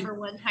remember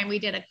one time we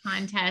did a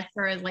contest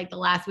for like the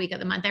last week of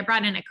the month. I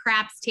brought in a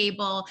craps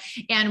table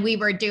and we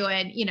were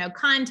doing,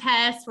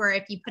 contests where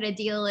if you put a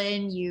deal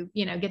in, you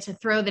get to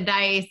throw the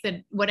dice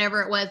and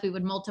whatever it was, we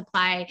would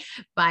multiply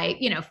by,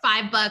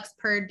 $5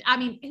 per,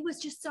 it was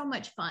just so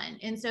much fun.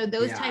 And so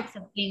those types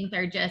of things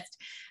are just,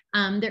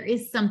 there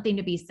is something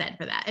to be said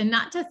for that. And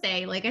not to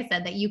say, like I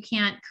said, that you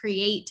can't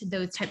create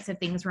those types of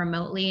things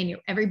remotely, and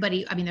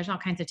everybody, I mean, there's all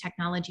kinds of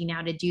technology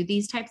now to do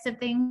these types of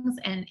things,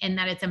 and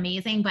that it's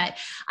amazing. But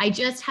I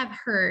just have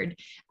heard,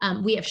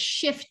 we have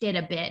shifted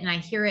a bit, and I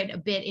hear it a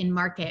bit in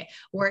market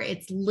where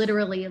it's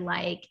literally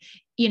like,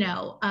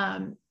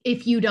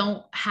 if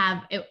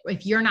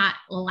you're not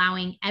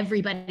allowing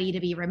everybody to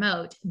be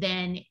remote,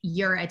 then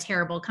you're a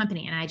terrible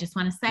company. And I just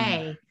want to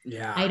say,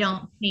 I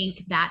don't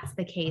think that's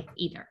the case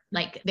either.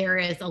 Like, there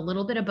is a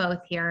little bit of both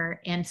here.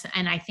 And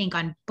I think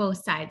on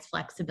both sides,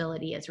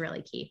 flexibility is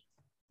really key.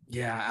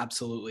 Yeah,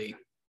 absolutely.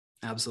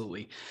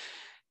 Absolutely.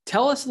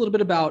 Tell us a little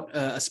bit about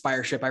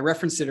Aspireship. I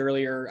referenced it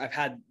earlier. I've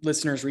had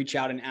listeners reach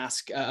out and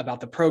ask about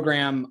the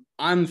program.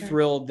 I'm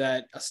thrilled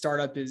that a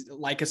startup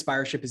like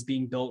Aspireship is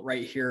being built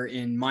right here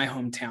in my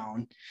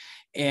hometown.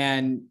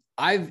 And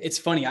it's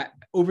funny,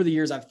 over the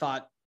years, I've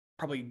thought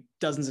probably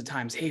dozens of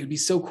times, hey, it'd be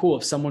so cool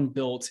if someone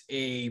built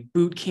a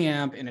boot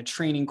camp and a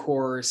training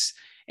course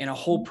and a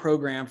whole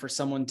program for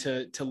someone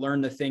to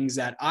learn the things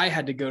that I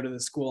had to go to the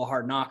school of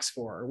hard knocks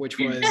for, which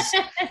was,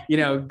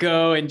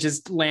 go and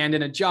just land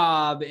in a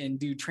job and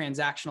do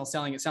transactional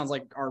selling. It sounds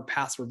like our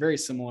paths were very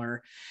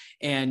similar,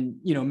 and,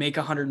 make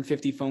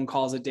 150 phone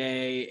calls a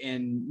day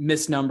and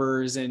miss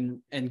numbers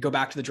and go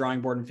back to the drawing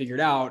board and figure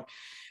it out.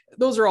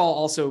 Those are all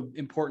also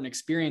important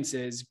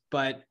experiences,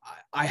 but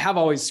I have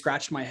always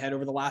scratched my head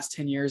over the last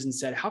 10 years and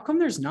said, how come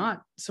there's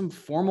not some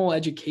formal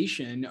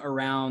education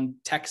around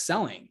tech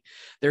selling?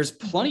 There's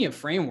plenty of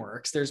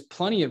frameworks. There's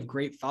plenty of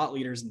great thought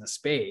leaders in the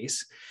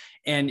space.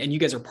 And you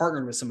guys are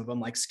partnered with some of them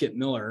like Skip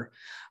Miller.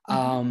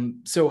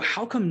 So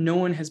how come no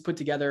one has put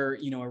together,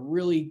 a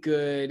really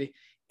good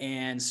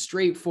and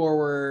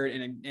straightforward,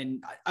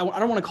 and I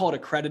don't want to call it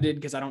accredited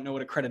because I don't know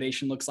what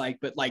accreditation looks like,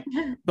 but like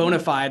bona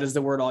fide is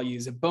the word I'll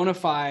use, a bona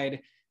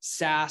fide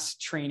SaaS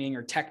training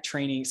or tech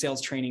training,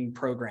 sales training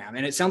program.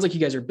 And it sounds like you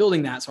guys are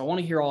building that. So I want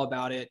to hear all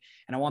about it.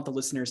 And I want the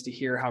listeners to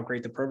hear how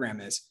great the program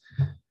is.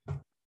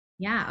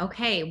 Yeah.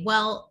 Okay.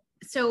 Well,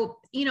 so,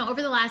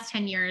 over the last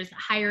 10 years,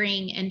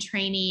 hiring and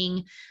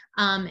training,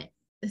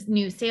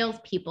 new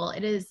salespeople,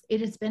 it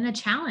has been a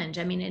challenge.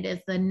 I mean, it is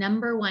the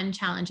number one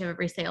challenge of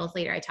every sales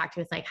leader I talk to.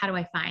 Is like, how do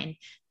I find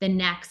the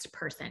next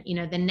person,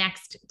 the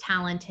next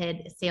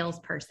talented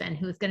salesperson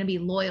who's going to be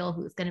loyal,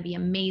 who's going to be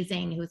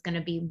amazing, who's going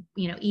to be,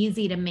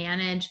 easy to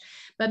manage,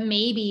 but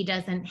maybe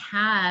doesn't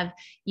have,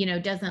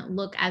 doesn't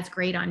look as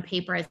great on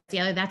paper as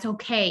the other. That's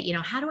okay.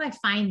 How do I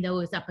find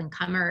those up and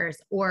comers,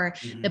 or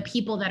the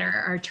people that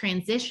are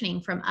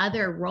transitioning from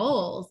other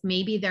roles?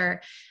 Maybe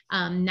they're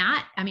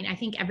not, I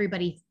think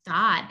everybody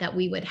thought that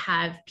we would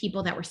have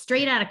people that were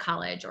straight out of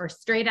college or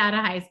straight out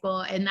of high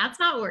school. And that's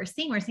not what we're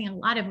seeing. We're seeing a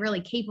lot of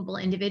really capable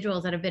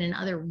individuals that have been in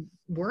other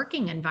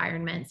working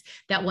environments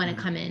that want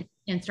to come in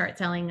and start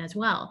selling as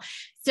well.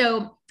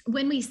 So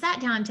when we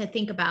sat down to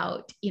think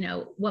about,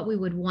 what we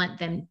would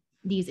want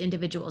these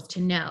individuals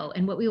to know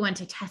and what we want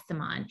to test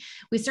them on,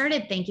 we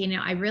started thinking,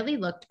 I really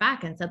looked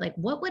back and said, like,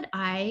 what would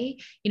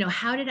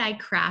how did I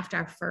craft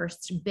our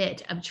first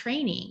bit of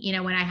training?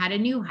 When I had a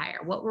new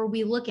hire, what were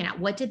we looking at?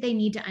 What did they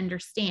need to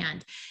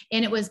understand?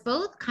 And it was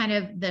both kind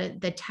of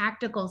the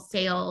tactical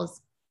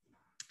sales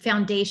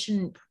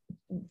foundational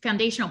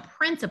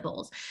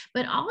principles,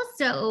 but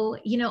also,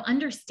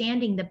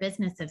 understanding the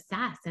business of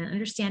SaaS and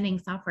understanding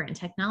software and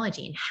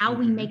technology and how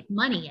we make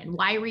money and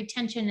why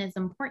retention is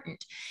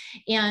important.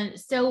 And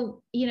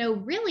so,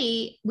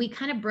 really, we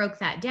kind of broke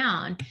that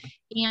down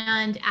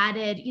and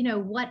added,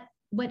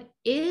 what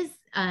is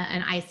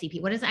an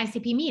ICP? What does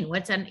ICP mean?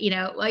 What's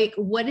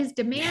what is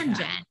demand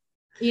gen?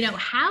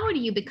 How do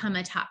you become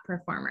a top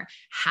performer?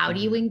 How do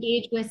you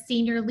engage with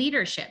senior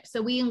leadership?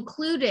 So we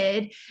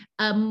included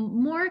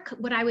more,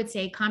 what I would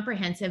say,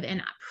 comprehensive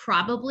and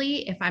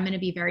probably, if I'm going to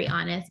be very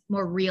honest,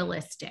 more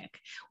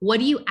realistic. What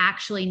do you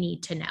actually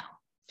need to know?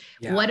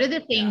 Yeah. What are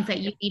the things that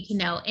you need to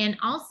know? And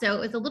also, it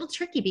was a little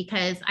tricky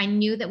because I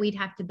knew that we'd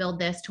have to build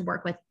this to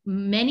work with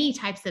many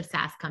types of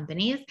SaaS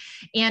companies.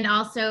 And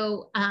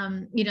also,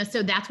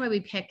 so that's why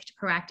we picked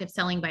Proactive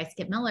Selling by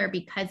Skip Miller,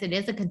 because it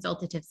is a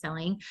consultative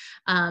selling.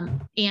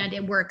 And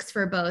it works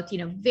for both,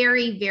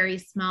 very, very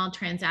small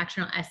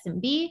transactional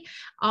SMB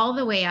all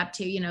the way up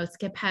to,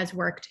 Skip has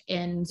worked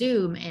in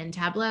Zoom and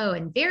Tableau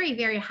and very,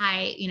 very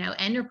high,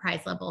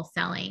 enterprise level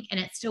selling. And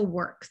it still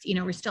works.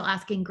 We're still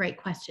asking great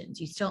questions.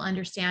 You still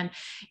understand,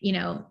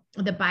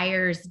 the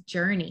buyer's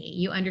journey.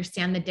 You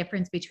understand the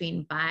difference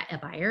between a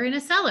buyer and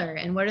a seller,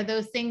 and what are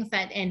those things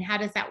and how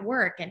does that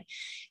work? And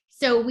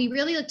so we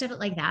really looked at it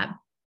like that.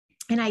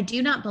 And I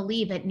do not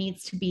believe it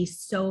needs to be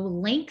so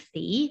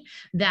lengthy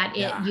that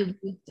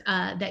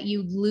that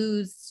you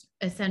lose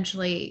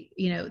essentially,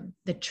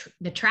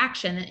 the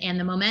traction and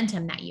the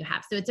momentum that you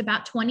have. So it's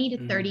about 20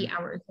 to 30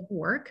 hours of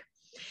work.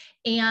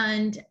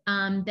 And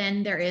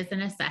then there is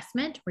an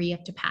assessment where you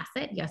have to pass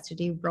it. You have to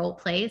do role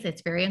plays.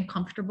 It's very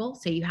uncomfortable.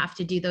 So you have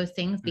to do those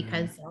things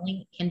because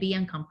selling can be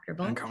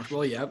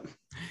uncomfortable. Yep.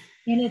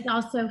 And it's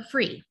also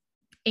free.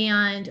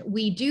 And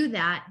we do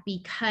that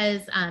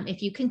because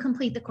if you can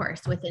complete the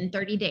course within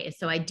 30 days,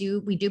 so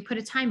we do put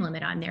a time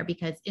limit on there,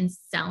 because in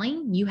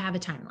selling, you have a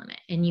time limit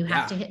and you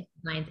have to hit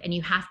deadlines, and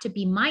you have to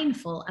be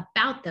mindful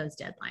about those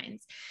deadlines.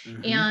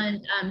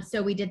 And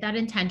so we did that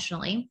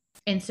intentionally.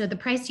 And so the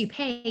price you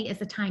pay is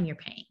the time you're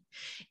paying.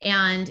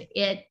 And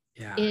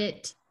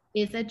it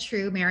is a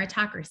true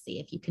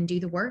meritocracy. If you can do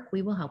the work,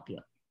 we will help you,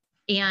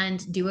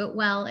 and do it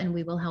well, and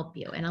we will help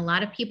you. And a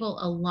lot of people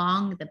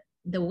along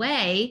the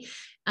way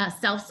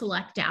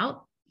self-select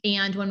out.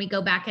 And when we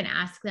go back and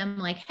ask them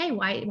like, hey,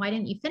 why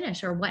didn't you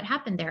finish? Or what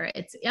happened there?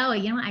 It's, oh,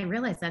 I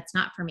realized that's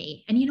not for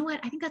me. And you know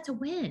what? I think that's a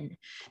win.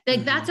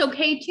 Like, that's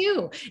okay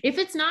too. If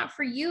it's not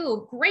for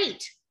you,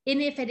 great.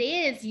 And if it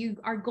is, you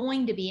are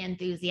going to be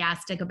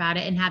enthusiastic about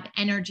it and have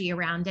energy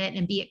around it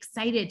and be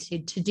excited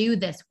to do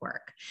this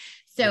work.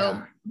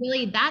 So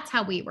really, that's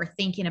how we were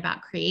thinking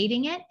about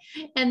creating it.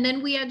 And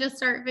then we had to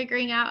start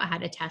figuring out how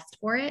to test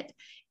for it.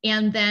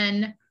 And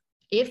then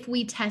if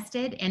we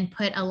tested and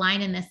put a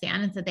line in the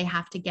sand and said they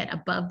have to get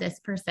above this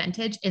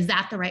percentage, is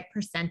that the right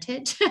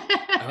percentage? Oh,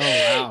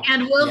 wow.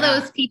 And will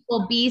those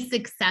people be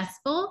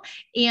successful?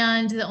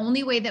 And the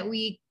only way that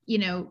we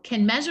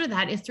can measure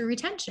that is through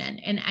retention.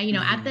 And,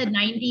 at the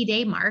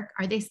 90-day mark,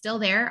 are they still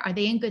there? Are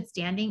they in good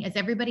standing? Is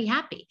everybody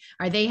happy?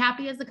 Are they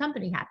happy? Is the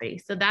company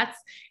happy? So that's,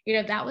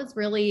 that was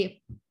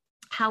really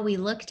how we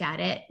looked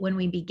at it when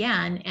we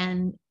began.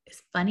 And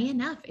funny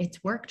enough,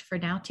 it's worked for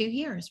now 2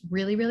 years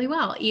really, really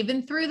well,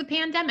 even through the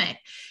pandemic.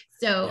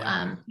 So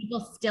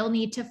people still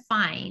need to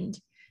find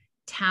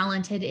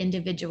talented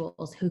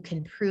individuals who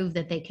can prove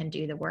that they can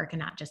do the work and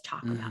not just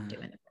talk about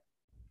doing it.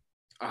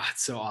 Oh,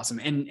 it's so awesome.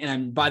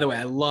 And by the way,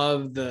 I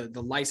love the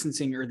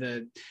licensing, or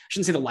I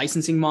shouldn't say the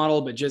licensing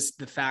model, but just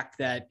the fact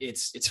that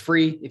it's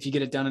free if you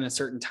get it done in a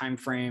certain time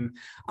frame.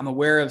 I'm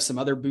aware of some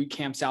other boot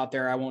camps out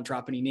there. I won't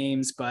drop any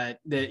names, but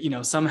that,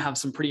 some have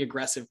some pretty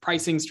aggressive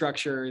pricing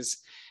structures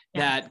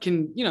that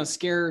can,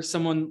 scare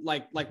someone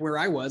like where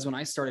I was when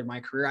I started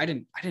my career. I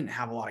didn't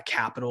have a lot of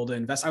capital to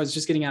invest. I was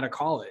just getting out of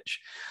college.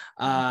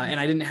 And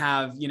I didn't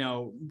have,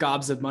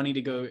 gobs of money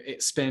to go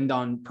spend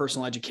on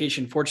personal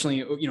education.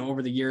 Fortunately,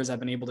 over the years, I've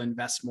been able to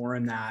invest more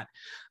in that.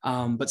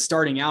 But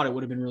starting out, it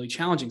would have been really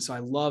challenging. So I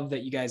love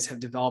that you guys have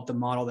developed a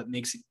model that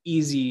makes it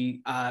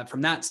easy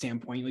from that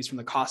standpoint, at least from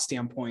the cost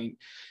standpoint,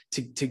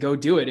 to go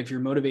do it if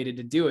you're motivated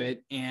to do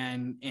it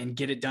and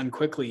get it done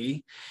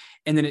quickly.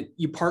 And then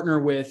you partner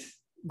with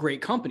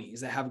great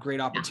companies that have great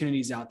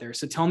opportunities out there.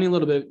 So tell me a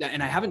little bit,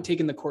 and I haven't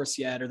taken the course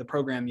yet or the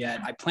program yet.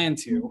 I plan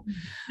to,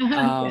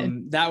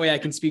 that way I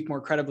can speak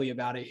more credibly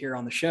about it here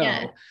on the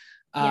show.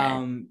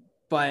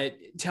 But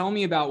tell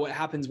me about what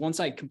happens once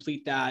I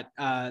complete that,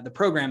 the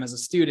program as a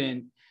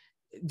student.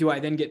 Do I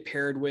then get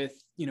paired with,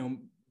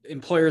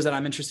 employers that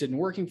I'm interested in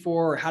working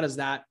for, or how does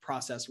that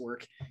process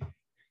work?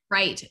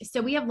 Right.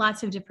 So we have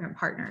lots of different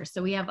partners.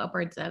 So we have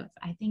upwards of,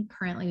 I think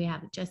currently we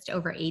have just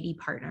over 80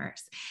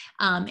 partners.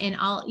 And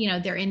all,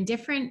 they're in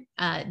different,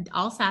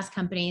 all SaaS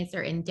companies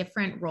are in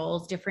different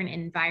roles, different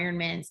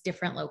environments,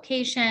 different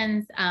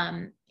locations.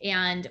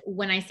 And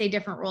when I say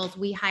different roles,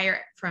 we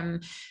hire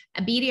from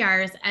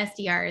BDRs,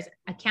 SDRs,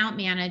 account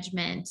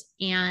management,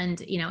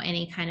 and,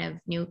 any kind of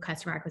new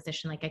customer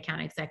acquisition, like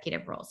account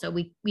executive role. So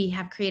we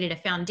have created a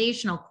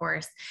foundational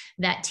course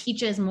that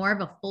teaches more of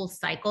a full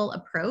cycle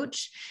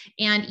approach.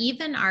 And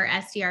even our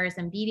SDRs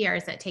and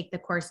BDRs that take the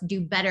course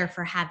do better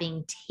for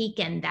having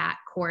taken that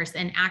course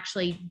and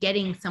actually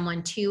getting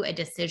someone to a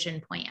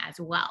decision point as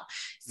well.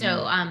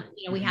 So,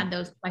 we had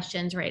those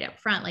questions right up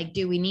front, like,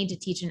 do we need to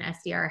teach an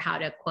SDR how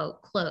to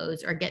quote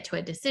close or get to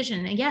a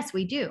decision? And yes,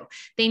 we do.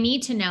 They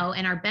need to know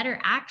and are better.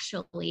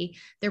 Actually,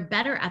 they're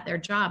better at their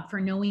job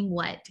for knowing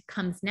what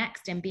comes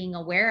next and being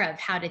aware of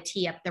how to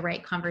tee up the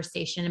right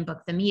conversation and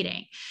book the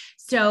meeting.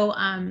 So,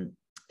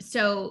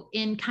 so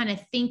in kind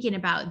of thinking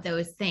about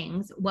those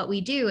things, what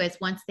we do is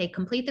once they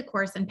complete the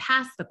course and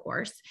pass the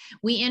course,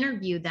 we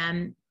interview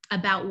them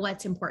about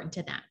what's important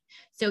to them.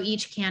 So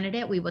each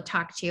candidate we will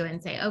talk to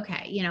and say,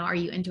 okay, are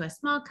you into a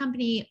small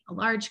company, a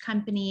large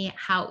company?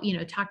 How,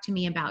 talk to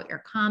me about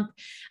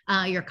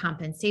your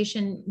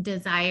compensation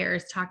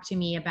desires. Talk to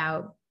me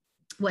about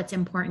what's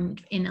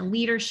important in a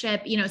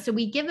leadership, so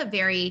we give a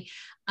very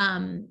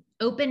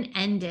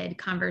open-ended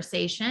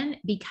conversation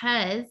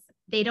because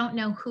they don't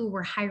know who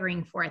we're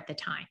hiring for at the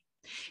time.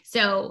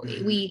 So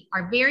we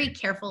are very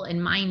careful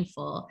and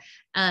mindful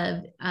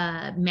of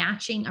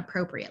matching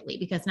appropriately,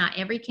 because not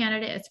every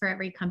candidate is for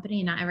every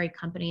company, not every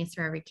company is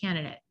for every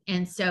candidate.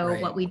 And so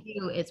what we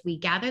do is we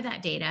gather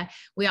that data.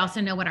 We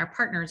also know what our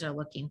partners are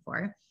looking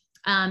for.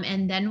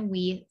 And then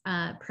we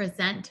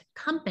present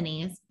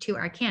companies to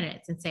our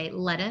candidates and say,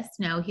 let us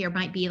know. Here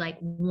might be like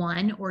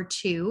one or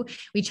two.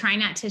 We try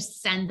not to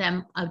send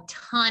them a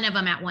ton of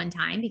them at one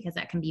time, because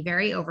that can be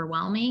very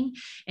overwhelming.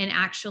 And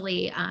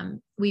actually,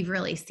 we've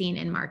really seen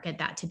in market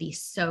that to be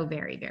so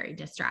very, very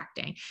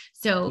distracting.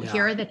 So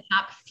here are the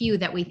top few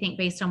that we think,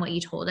 based on what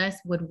you told us,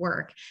 would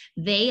work.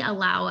 They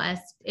allow us,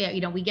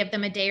 we give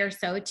them a day or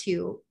so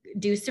to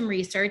do some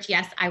research.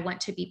 Yes, I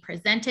want to be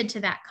presented to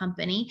that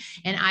company,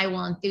 and I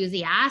will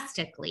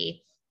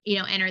enthusiastically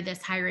enter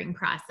this hiring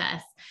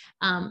process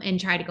and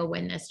try to go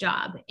win this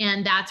job.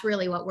 And that's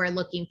really what we're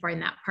looking for in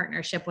that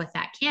partnership with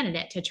that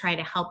candidate, to try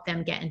to help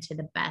them get into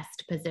the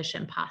best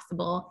position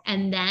possible.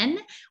 And then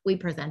we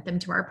present them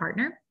to our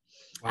partner.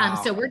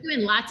 Wow. So we're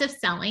doing lots of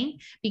selling,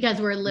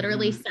 because we're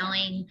literally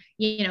selling,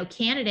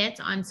 candidates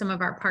on some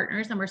of our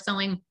partners, and we're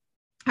selling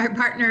our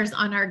partners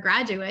on our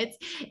graduates.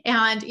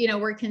 And,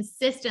 we're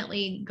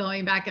consistently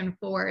going back and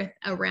forth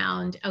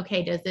around,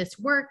 okay, does this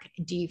work?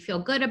 Do you feel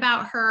good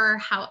about her?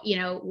 How,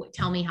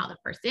 tell me how the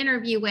first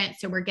interview went.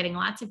 So we're getting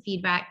lots of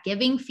feedback,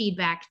 giving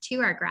feedback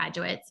to our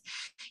graduates,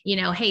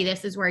 hey,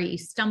 this is where you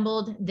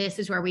stumbled. This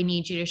is where we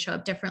need you to show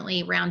up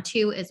differently. Round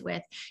 2 is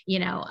with,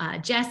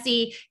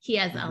 Jesse. He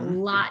has a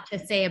lot to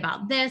say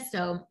about this.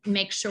 So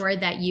make sure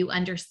that you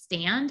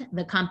understand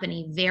the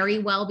company very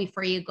well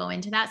before you go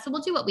into that. So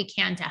we'll do what we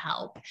can to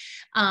help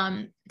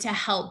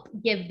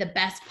give the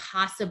best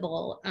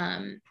possible,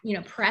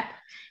 prep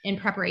and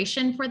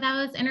preparation for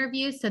those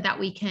interviews, so that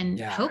we can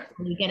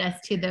hopefully get us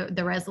to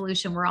the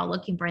resolution we're all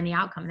looking for and the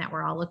outcome that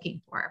we're all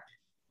looking for.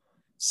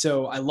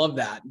 So I love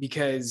that,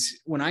 because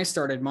when I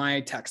started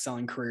my tech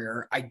selling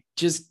career, I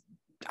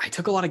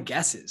took a lot of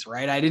guesses,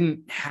 right? I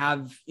didn't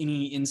have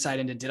any insight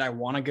into, did I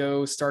want to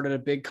go start at a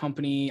big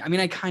company? I mean,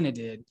 I kind of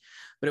did,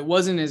 but it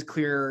wasn't as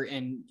clear,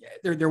 and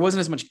there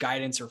wasn't as much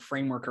guidance or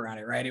framework around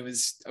it, right? It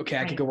was, okay,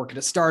 I could go work at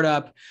a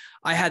startup.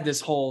 I had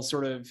this whole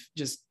sort of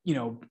just,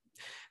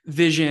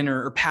 vision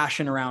or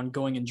passion around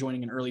going and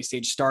joining an early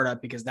stage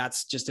startup, because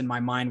that's just in my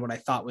mind what I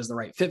thought was the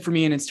right fit for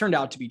me. And it's turned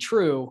out to be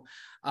true.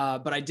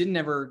 But I didn't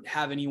ever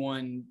have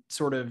anyone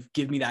sort of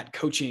give me that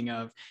coaching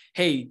of,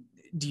 hey,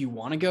 do you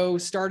want to go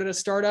start at a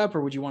startup,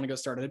 or would you want to go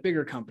start at a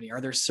bigger company? Are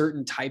there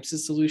certain types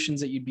of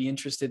solutions that you'd be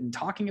interested in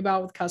talking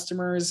about with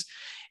customers?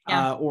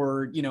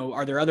 Or,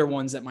 are there other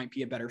ones that might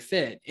be a better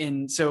fit?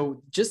 And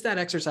so just that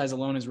exercise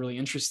alone is really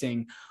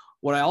interesting.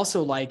 What I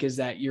also like is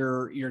that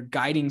you're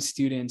guiding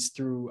students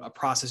through a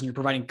process, and you're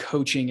providing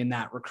coaching in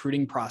that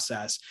recruiting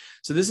process.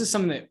 So this is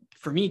something that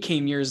for me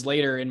came years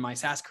later in my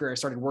SaaS career. I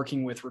started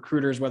working with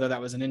recruiters, whether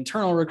that was an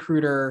internal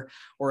recruiter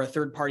or a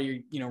third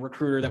party,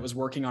 recruiter that was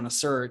working on a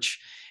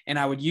search. And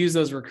I would use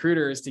those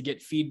recruiters to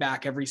get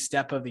feedback every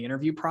step of the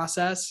interview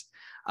process.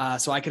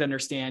 So I could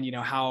understand,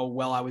 how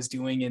well I was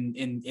doing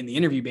in the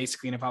interview,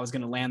 basically, and if I was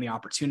going to land the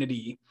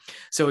opportunity.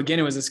 So again,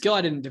 it was a skill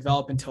I didn't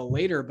develop until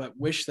later, but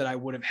wish that I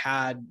would have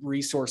had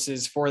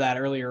resources for that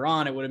earlier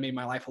on. It would have made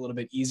my life a little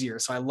bit easier.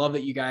 So I love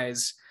that you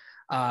guys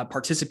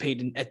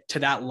participate to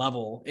that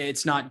level.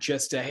 It's not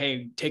just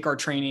hey, take our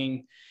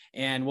training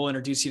and we'll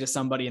introduce you to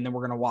somebody and then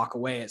we're going to walk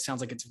away. It sounds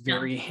like it's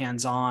very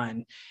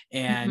hands-on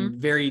and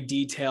very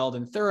detailed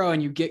and thorough,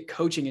 and you get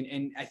coaching.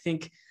 And I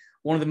think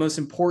one of the most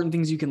important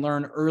things you can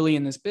learn early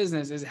in this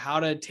business is how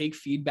to take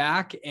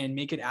feedback and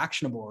make it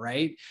actionable,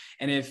 right?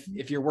 And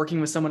if you're working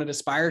with someone at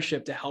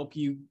Aspireship to help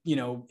you,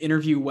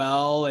 interview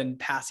well and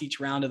pass each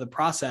round of the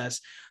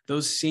process,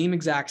 those same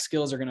exact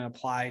skills are going to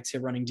apply to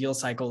running deal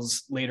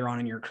cycles later on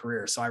in your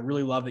career. So I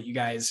really love that you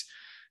guys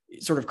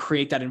sort of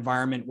create that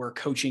environment where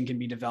coaching can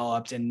be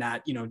developed, and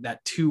that,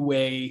 that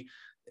two-way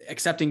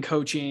accepting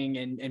coaching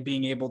and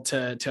being able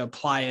to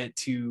apply it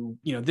to,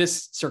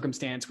 this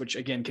circumstance, which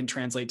again can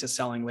translate to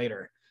selling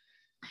later.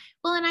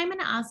 Well, and I'm going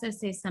to also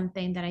say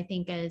something that I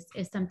think is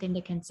something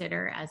to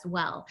consider as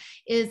well,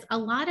 is a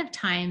lot of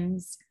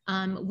times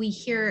we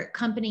hear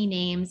company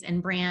names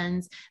and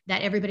brands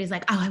that everybody's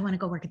like, oh, I want to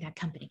go work at that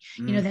company.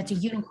 That's a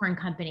unicorn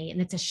company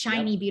and it's a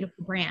shiny,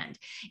 beautiful brand.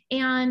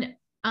 And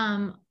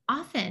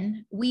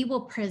often we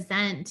will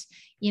present,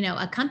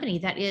 a company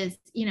that is,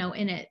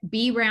 in a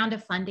B round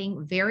of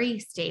funding, very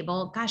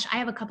stable. Gosh, I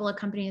have a couple of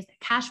companies,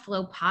 cash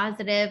flow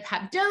positive,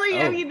 have done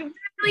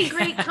really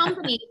great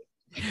company.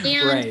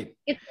 And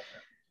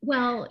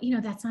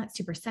that's not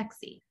super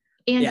sexy.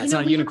 And it's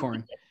not a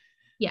unicorn.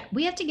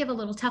 We have to give a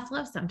little tough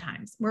love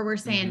sometimes, where we're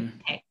saying,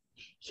 hey,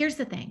 here's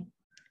the thing,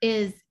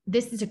 is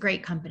this is a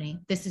great company.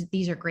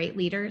 These are great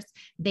leaders.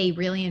 They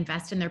really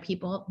invest in their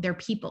people. Their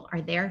people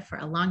are there for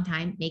a long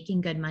time,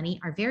 making good money,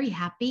 are very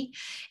happy.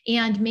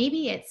 And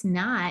maybe it's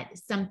not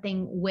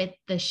something with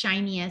the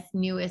shiniest,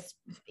 newest,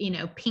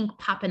 pink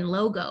poppin'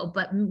 logo,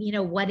 but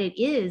what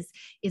it is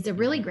a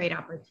really great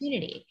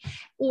opportunity.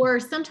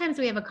 Or sometimes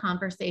we have a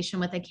conversation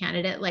with a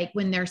candidate, like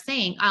when they're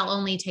saying, I'll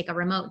only take a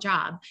remote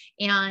job.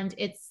 And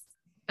it's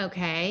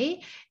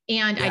okay.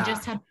 And I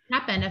just had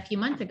happen a few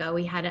months ago.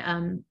 We had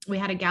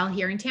a gal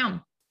here in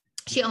town.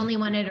 She only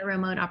wanted a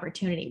remote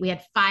opportunity. We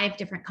had 5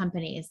 different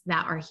companies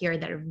that are here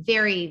that are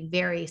very,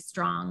 very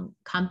strong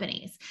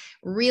companies,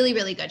 really,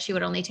 really good. She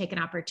would only take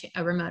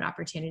a remote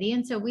opportunity.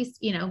 And so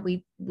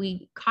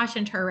we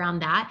cautioned her around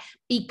that,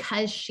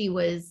 because she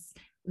was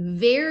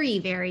very,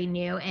 very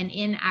new. And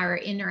in our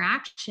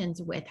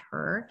interactions with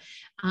her,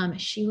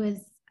 she was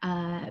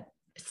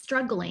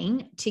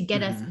struggling to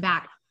get us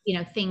back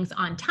things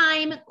on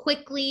time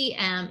quickly.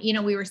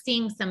 We were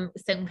seeing some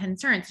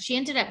concerns. She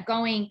ended up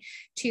going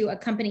to a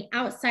company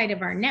outside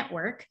of our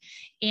network.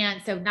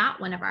 And so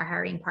not one of our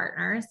hiring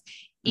partners.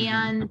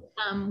 And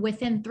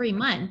within 3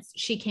 months,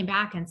 she came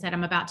back and said,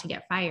 I'm about to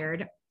get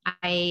fired.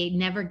 I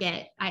never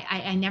get,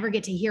 I never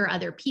get to hear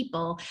other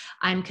people.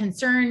 I'm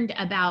concerned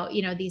about,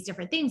 these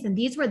different things. And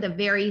these were the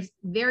very,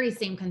 very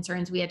same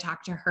concerns we had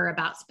talked to her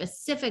about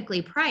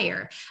specifically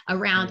prior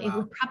around, Oh, it wow.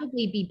 would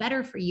probably be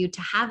better for you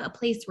to have a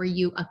place where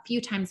you a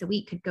few times a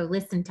week could go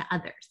listen to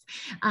others.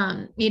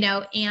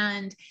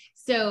 And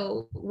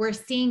so we're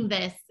seeing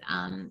this,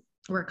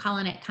 we're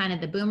calling it kind of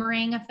the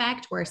boomerang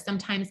effect, where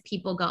sometimes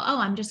people go, oh,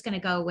 I'm just going to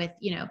go with,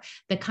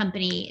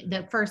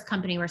 the first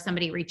company where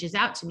somebody reaches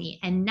out to me,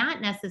 and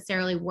not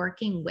necessarily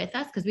working with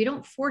us, because we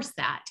don't force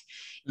that.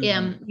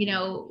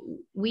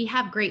 We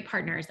have great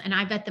partners, and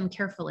I vet them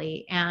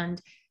carefully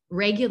and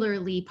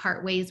regularly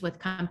part ways with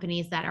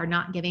companies that are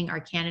not giving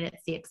our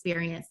candidates the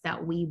experience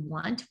that we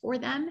want for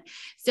them.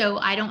 So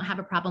I don't have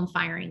a problem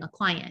firing a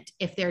client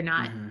if they're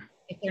not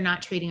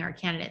treating our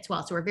candidates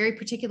well. So we're very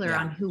particular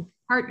on who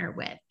partner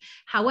with.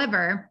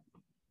 However,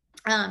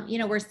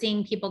 we're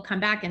seeing people come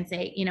back and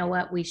say, you know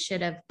what, I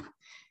should have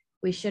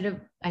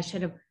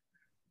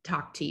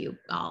talked to you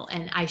all,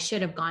 and I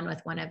should have gone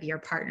with one of your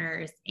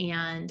partners.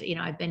 And,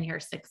 I've been here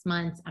 6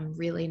 months. I'm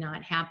really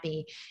not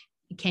happy.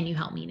 Can you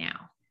help me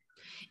now?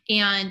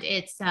 And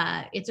it's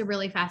a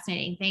really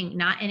fascinating thing.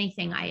 Not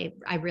anything I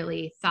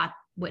really thought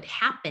would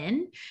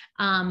happen,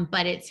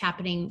 but it's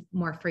happening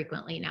more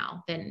frequently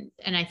now and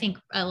I think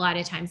a lot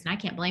of times, and I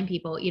can't blame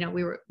people,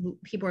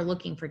 people are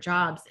looking for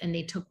jobs and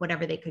they took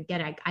whatever they could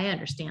get. I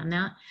understand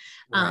that.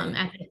 Right.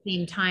 At the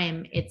same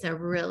time, it's a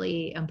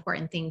really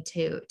important thing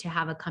to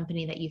have a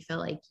company that you feel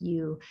like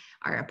you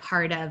are a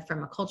part of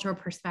from a cultural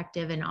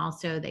perspective, and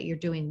also that you're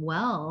doing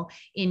well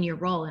in your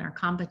role and are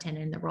competent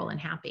in the role and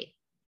happy.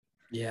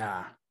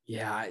 Yeah.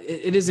 Yeah.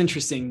 It is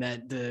interesting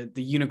that the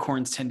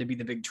unicorns tend to be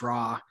the big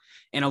draw.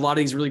 And a lot of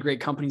these really great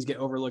companies get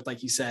overlooked,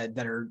 like you said,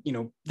 that are,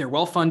 they're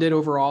well-funded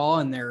overall,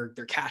 and they're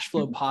cash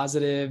flow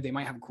positive. They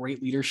might have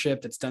great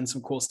leadership that's done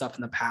some cool stuff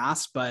in the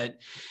past, but,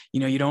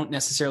 you don't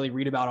necessarily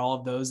read about all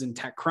of those in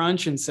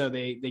TechCrunch. And so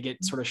they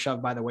get sort of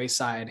shoved by the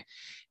wayside.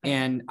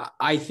 And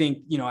I think,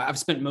 I've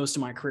spent most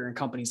of my career in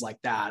companies like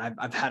that.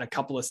 I've had a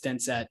couple of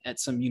stints at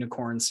some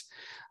unicorns,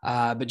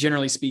 but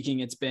generally speaking,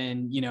 it's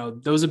been,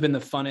 those have been the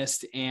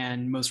funnest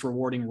and most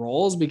rewarding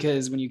roles,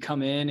 because when you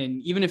come in,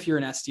 and even if you're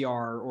an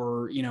SDR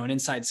or, an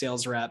inside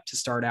sales rep to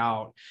start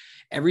out,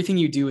 everything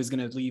you do is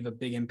going to leave a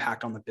big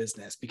impact on the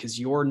business, because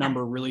your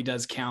number really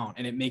does count,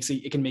 and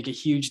it can make a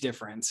huge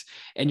difference,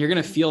 and you're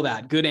going to feel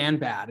that, good and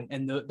bad.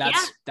 And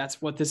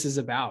that's what this is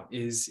about,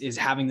 is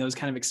having those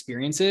kind of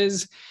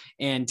experiences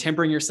and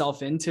tempering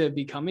yourself into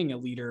becoming a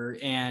leader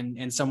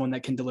and someone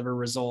that can deliver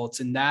results.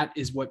 And that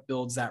is what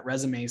builds that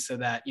resume, so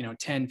that,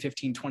 10,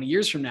 15, 20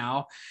 years from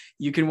now,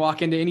 you can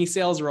walk into any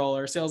sales role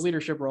or sales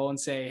leadership role and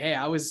say, hey,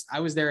 I was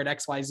there at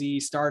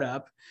XYZ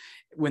startup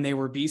when they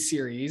were B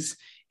series,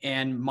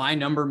 and my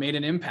number made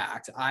an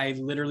impact. I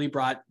literally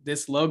brought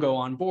this logo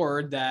on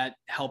board that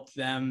helped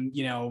them,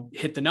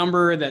 hit the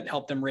number, that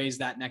helped them raise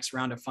that next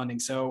round of funding.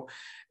 So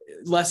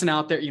lesson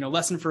out there,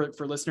 lesson for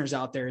listeners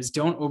out there is,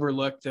 don't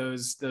overlook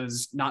those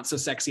not so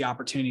sexy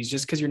opportunities.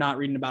 Just because you're not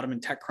reading about them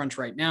in TechCrunch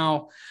right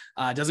now,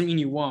 doesn't mean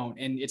you won't.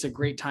 And it's a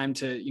great time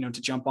to,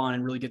 to jump on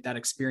and really get that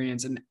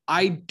experience. And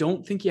I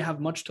don't think you have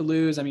much to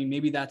lose. I mean,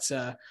 maybe that's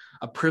a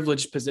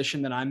privileged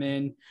position that I'm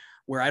in,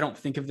 where I don't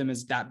think of them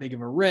as that big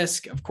of a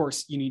risk. Of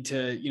course, you need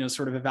to,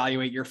 sort of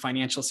evaluate your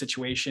financial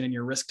situation and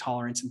your risk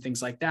tolerance and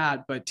things like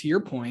that. But to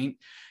your point,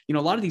 a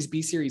lot of these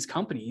B series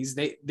companies,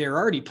 they're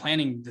already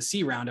planning the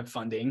C round of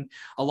funding.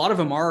 A lot of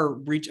them are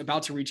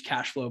about to reach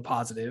cash flow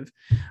positive,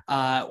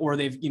 or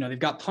they've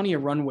got plenty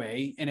of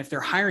runway. And if they're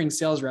hiring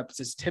sales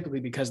reps, it's typically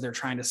because they're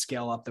trying to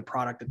scale up the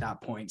product at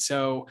that point.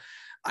 So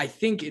I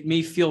think it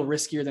may feel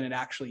riskier than it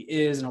actually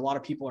is. And a lot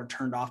of people are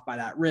turned off by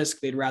that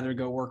risk. They'd rather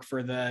go work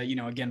for the,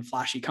 again,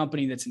 flashy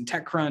company that's in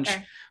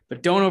TechCrunch,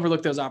 but don't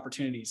overlook those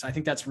opportunities. I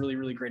think that's really,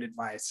 really great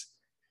advice.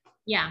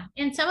 Yeah.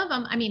 And some of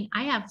them, I mean,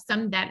 I have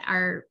some that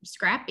are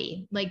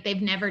scrappy, like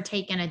they've never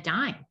taken a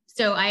dime.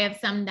 So I have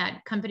some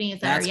that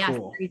companies that are,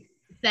 cool,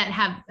 that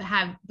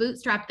have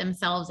bootstrapped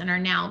themselves and are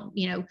now,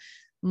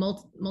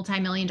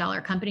 multi-million dollar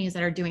companies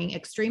that are doing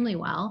extremely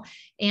well.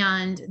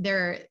 And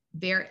they've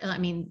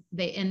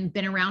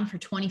been around for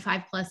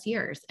 25 plus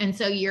years. And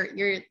so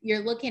you're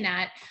looking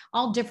at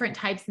all different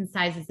types and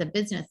sizes of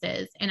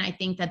businesses. And I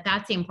think that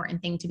that's the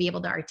important thing to be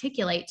able to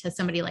articulate to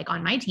somebody like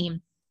on my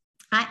team.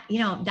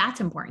 That's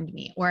important to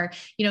me, or,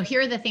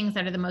 here are the things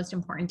that are the most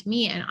important to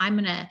me. And I'm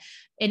going to,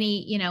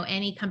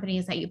 any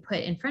companies that you put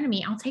in front of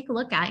me, I'll take a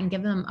look at and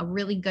give them a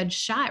really good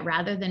shot,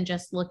 rather than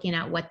just looking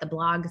at what the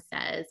blog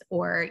says,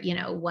 or,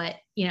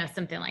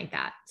 something like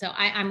that. So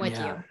I'm with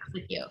you. I'm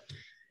with you.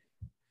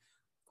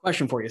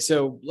 Question for you.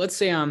 So let's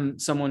say I'm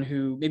someone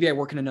who, maybe I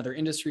work in another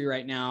industry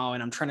right now,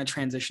 and I'm trying to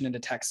transition into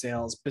tech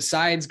sales.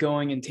 Besides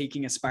going and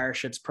taking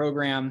Aspireships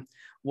program,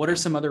 what are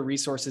some other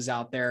resources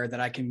out there that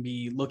I can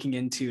be looking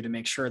into to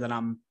make sure that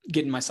I'm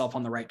getting myself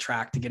on the right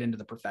track to get into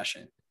the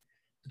profession?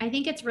 I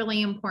think it's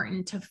really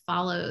important to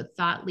follow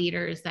thought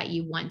leaders that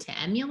you want to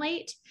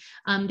emulate.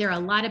 There are a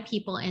lot of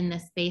people in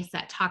this space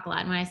that talk a lot.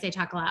 And when I say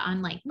talk a lot,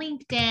 on like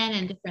LinkedIn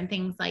and different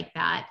things like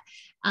that.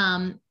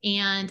 And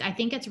I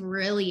think it's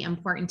really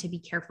important to be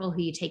careful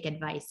who you take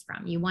advice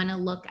from. You want to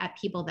look at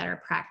people that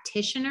are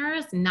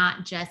practitioners,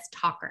 not just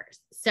talkers.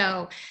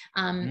 So,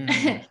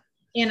 and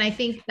I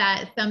think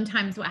that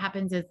sometimes what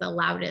happens is the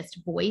loudest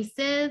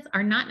voices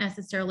are not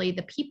necessarily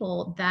the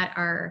people that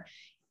are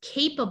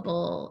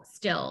capable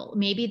still.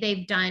 Maybe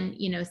they've done,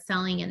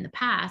 selling in the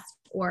past,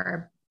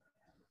 or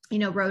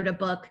wrote a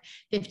book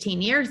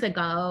 15 years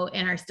ago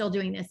and are still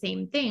doing the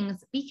same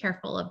things. Be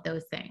careful of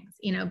those things.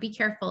 Be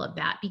careful of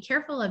that. Be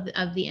careful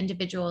of the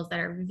individuals that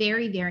are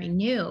very, very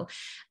new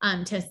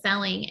to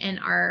selling and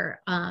are,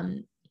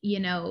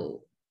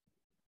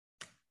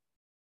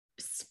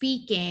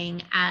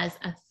 speaking as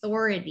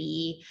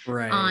authority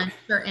on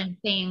certain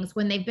things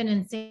when they've been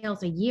in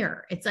sales a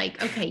year. It's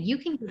like, okay, you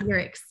can give your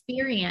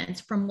experience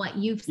from what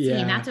you've seen.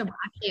 Yeah. That's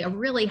actually a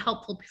really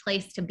helpful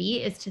place to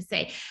be, is to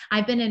say,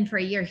 I've been in for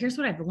a year. Here's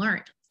what I've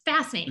learned.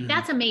 Fascinating.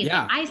 That's amazing.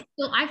 Yeah.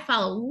 I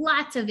follow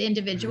lots of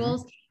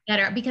individuals that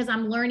are, because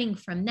I'm learning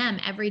from them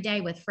every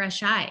day with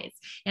fresh eyes,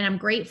 and I'm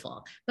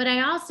grateful. But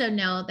I also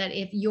know that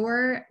if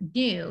you're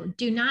new,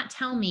 do not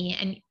tell me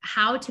and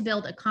how to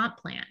build a comp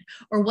plan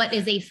or what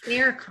is a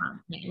fair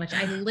comp plan, which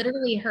I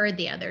literally heard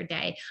the other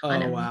day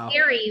on a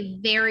very,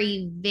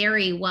 very,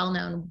 very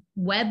well-known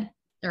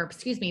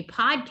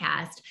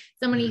podcast,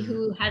 somebody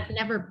who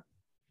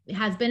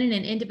has been in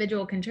an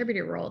individual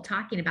contributor role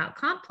talking about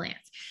comp plans.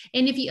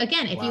 And if you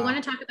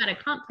want to talk about a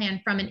comp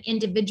plan from an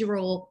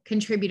individual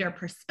contributor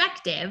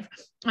perspective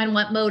on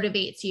what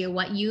motivates you,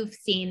 what you've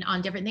seen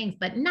on different things,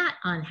 but not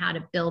on how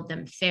to build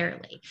them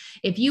fairly.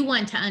 If you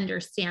want to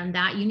understand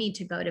that, you need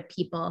to go to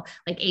people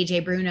like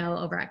AJ Bruno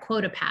over at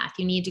QuotaPath.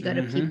 You need to go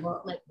to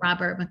people like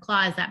Robert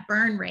McLaws at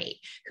Burn Rate,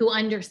 who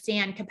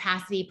understand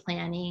capacity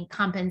planning,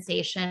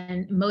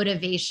 compensation,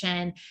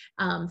 motivation,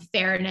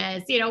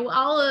 fairness,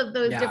 all of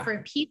those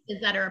different pieces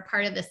that are a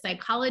part of the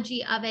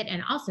psychology of it,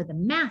 and also the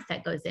math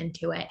that goes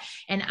into it.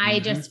 And I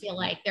just feel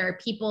like there are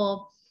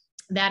people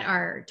that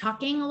are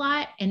talking a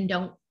lot and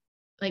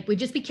we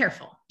just be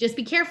careful. Just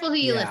be careful who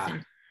you listen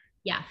to.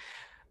 Yeah.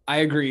 I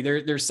agree.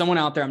 There's someone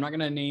out there. I'm not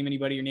going to name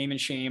anybody or name and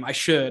shame. I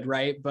should,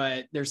 right?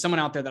 But there's someone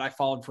out there that I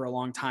followed for a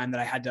long time that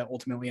I had to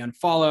ultimately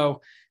unfollow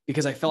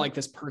because I felt like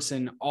this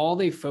person, all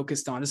they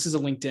focused on, this is a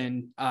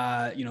LinkedIn,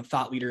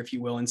 thought leader, if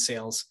you will, in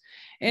sales.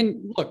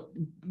 And look,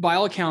 by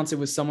all accounts, it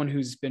was someone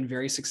who's been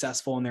very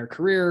successful in their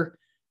career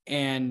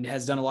and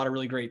has done a lot of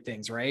really great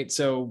things, right?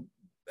 So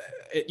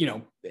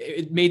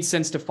it made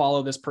sense to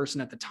follow this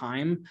person at the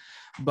time,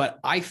 but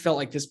I felt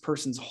like this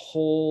person's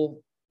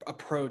whole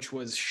approach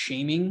was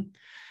shaming,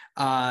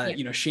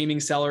 shaming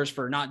sellers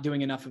for not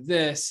doing enough of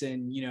this.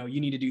 And, you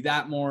need to do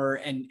that more.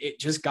 And it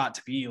just got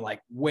to be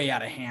like way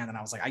out of hand. And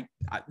I was like,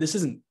 this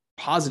isn't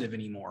positive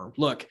anymore.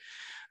 Look,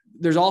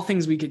 there's all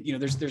things we could,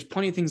 there's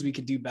plenty of things we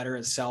could do better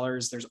as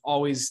sellers. There's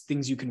always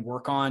things you can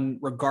work on,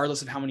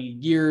 regardless of how many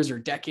years or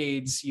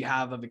decades you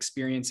have of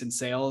experience in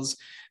sales.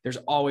 There's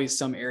always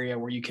some area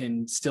where you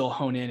can still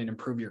hone in and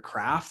improve your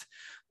craft.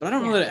 But I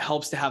don't know that it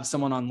helps to have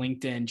someone on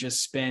LinkedIn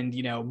just spend,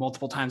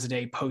 multiple times a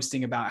day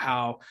posting about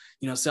how,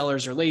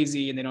 sellers are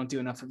lazy and they don't do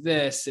enough of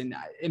this, and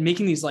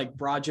making these like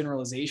broad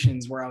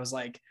generalizations where I was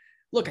like,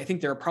 look, I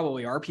think there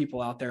probably are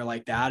people out there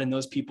like that. And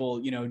those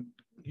people,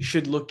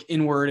 should look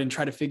inward and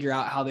try to figure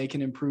out how they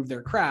can improve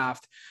their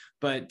craft.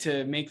 But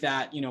to make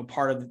that,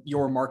 part of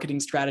your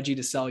marketing strategy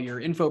to sell your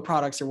info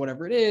products or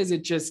whatever it is,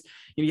 it just,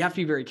 you have to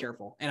be very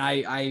careful. And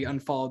I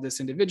unfollowed this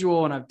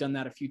individual, and I've done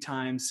that a few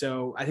times.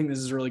 So I think this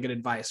is really good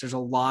advice. There's a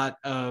lot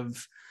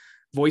of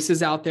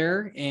voices out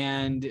there,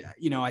 and,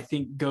 I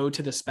think go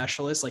to the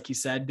specialists, like you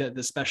said,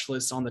 the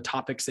specialists on the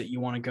topics that you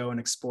want to go and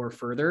explore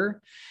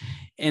further.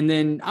 And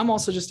then I'm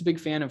also just a big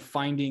fan of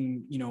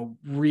finding,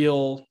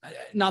 real,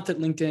 not that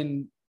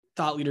LinkedIn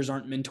thought leaders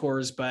aren't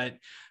mentors, but,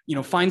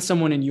 find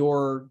someone in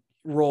your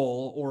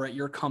role or at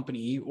your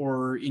company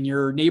or in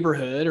your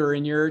neighborhood or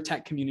in your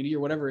tech community or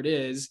whatever it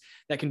is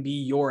that can be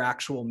your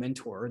actual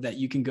mentor that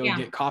you can go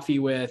get coffee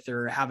with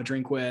or have a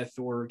drink with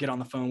or get on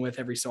the phone with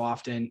every so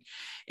often.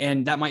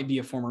 And that might be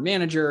a former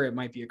manager. It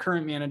might be a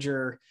current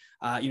manager.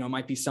 It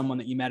might be someone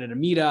that you met at a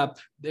meetup.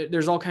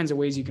 There's all kinds of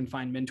ways you can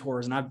find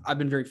mentors. And I've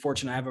been very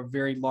fortunate. I have a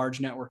very large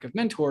network of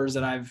mentors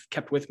that I've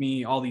kept with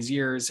me all these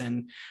years.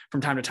 And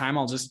from time to time,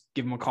 I'll just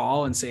give them a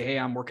call and say, hey,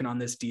 I'm working on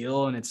this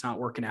deal and it's not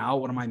working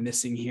out. What am I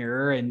missing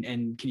here? And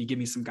can you give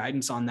me some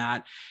guidance on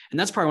that? And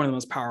that's probably one of the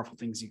most powerful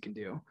things you can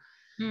do.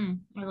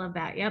 I love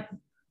that. Yep.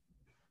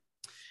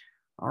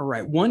 All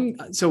right.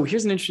 So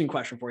here's an interesting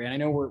question for you. And I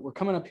know we're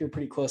coming up here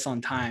pretty close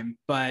on time,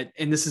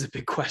 and this is a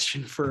big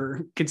question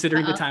for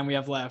considering the time we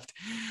have left.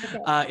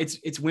 Okay.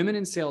 It's Women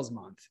in Sales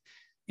Month.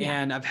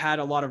 And I've had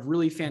a lot of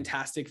really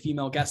fantastic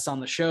female guests on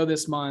the show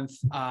this month.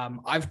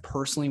 I've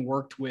personally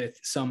worked with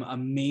some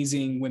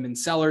amazing women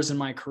sellers in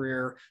my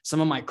career.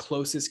 Some of my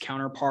closest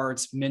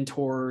counterparts,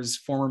 mentors,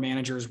 former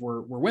managers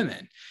were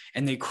women,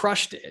 and they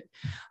crushed it.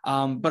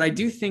 But I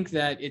do think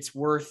that it's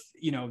worth,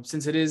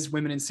 since it is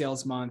Women in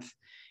Sales Month,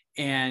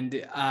 and,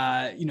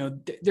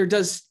 there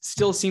does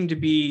still seem to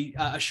be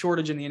a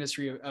shortage in the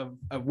industry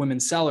of women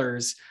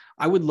sellers.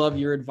 I would love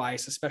your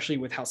advice, especially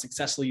with how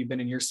successful you've been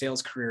in your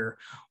sales career.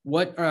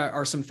 What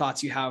are some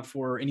thoughts you have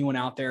for anyone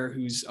out there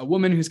who's a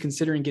woman who's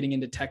considering getting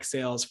into tech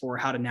sales for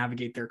how to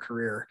navigate their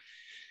career?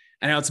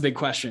 I know it's a big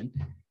question.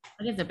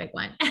 It is a big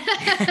one.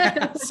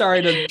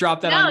 Sorry to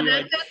drop that on you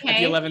okay. at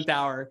the 11th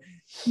hour.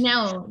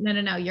 No,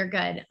 you're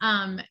good.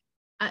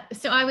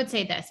 So I would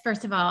say this,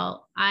 first of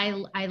all,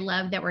 I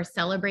love that we're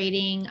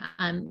celebrating,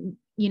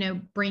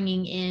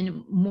 bringing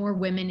in more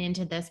women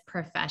into this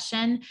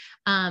profession.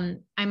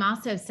 I'm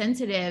also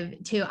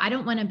sensitive to, I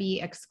don't want to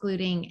be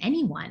excluding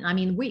anyone. I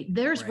mean,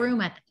 there's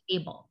room at the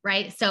table,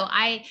 right? So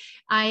I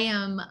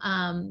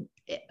am,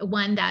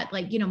 one that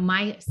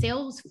my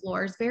sales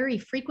floors very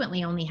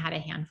frequently only had a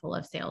handful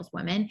of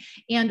saleswomen.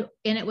 And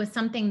it was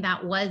something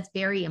that was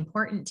very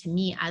important to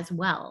me as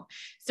well.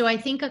 So I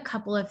think a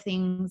couple of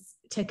things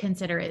to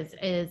consider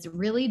is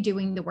really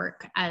doing the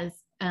work as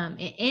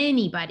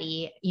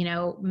anybody,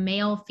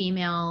 male,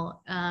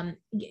 female,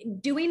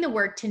 doing the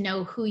work to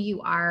know who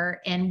you are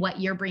and what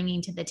you're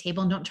bringing to the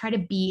table, and don't try to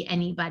be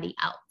anybody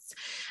else.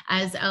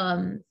 As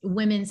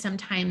women,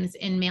 sometimes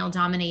in male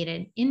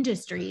dominated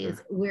industries,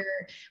 where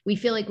we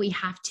feel like we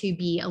have to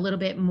be a little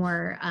bit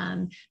more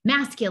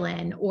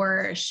masculine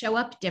or show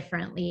up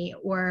differently,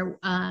 or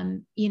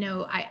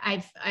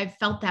I've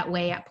felt that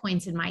way at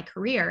points in my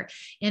career.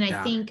 And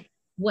I think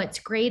what's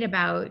great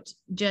about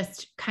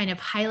just kind of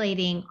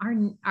highlighting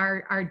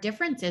our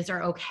differences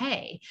are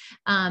okay.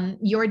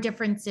 Your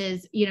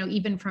differences,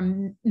 even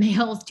from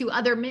males to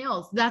other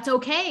males, that's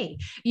okay.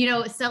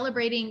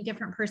 Celebrating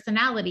different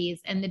personalities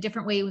and the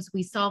different ways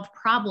we solve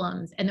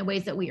problems and the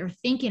ways that we are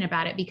thinking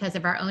about it because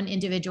of our own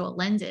individual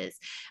lenses.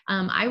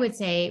 I would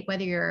say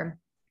whether you're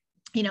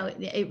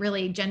it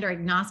really gender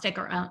agnostic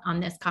or on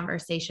this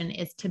conversation,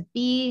 is to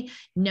be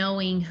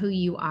knowing who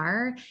you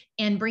are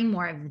and bring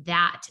more of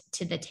that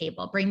to the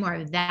table, bring more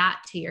of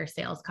that to your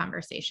sales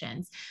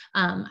conversations.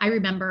 I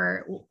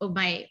remember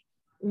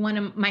one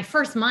of my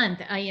first month,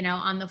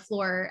 on the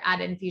floor at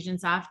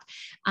Infusionsoft,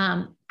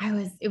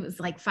 it was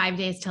like 5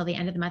 days till the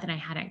end of the month and I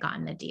hadn't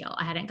gotten a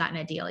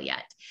deal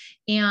yet.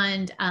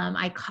 And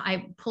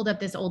I pulled up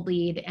this old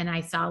lead and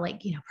I saw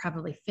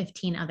probably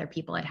 15 other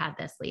people had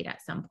this lead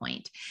at some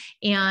point.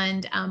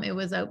 And it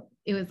was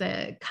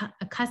a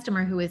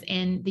customer who was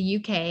in the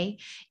UK,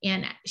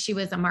 and she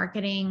was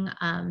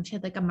she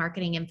had like a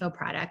marketing info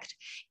product.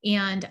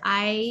 And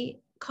I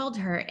called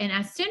her, and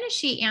as soon as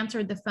she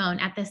answered the phone,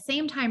 at the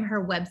same time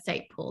her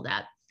website pulled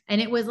up,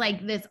 and it was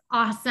like this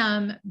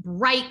awesome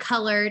bright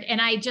colored, and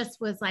I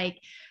just was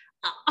like,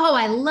 oh,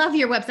 I love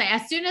your website.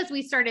 As soon as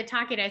we started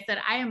talking, I said,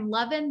 I am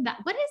loving that.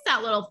 What is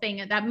that little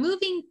thing, that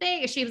moving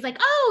thing? She was like,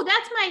 oh,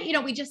 that's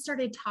we just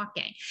started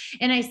talking,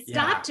 and I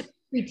stopped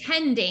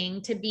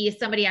pretending to be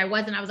somebody I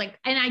wasn't. I was like,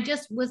 and I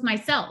just was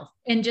myself.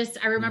 And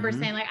I remember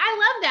saying like, I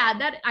love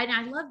that, and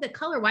I love the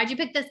color. Why'd you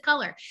pick this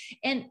color?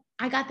 And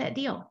I got that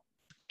deal.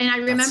 And I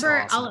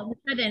remember all of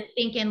a sudden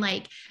thinking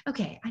like,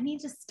 okay, I need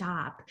to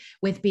stop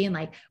with being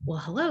like, well,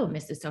 hello,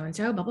 Mrs.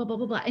 So-and-so, blah, blah, blah,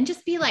 blah, blah. And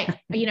just be like,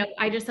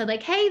 I just said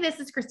like, hey, this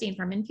is Christine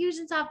from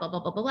Infusionsoft, blah,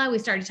 blah, blah, blah, blah. We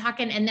started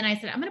talking. And then I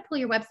said, I'm going to pull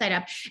your website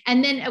up.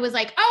 And then it was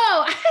like,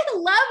 oh, I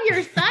love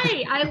your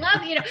site. I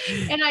love,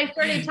 and I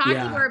started talking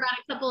to her about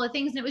a couple of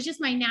things. And it was just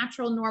my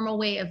natural, normal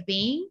way of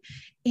being.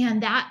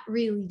 And that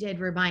really did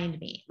remind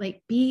me,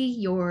 like, be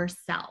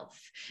yourself.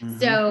 Mm-hmm.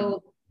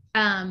 So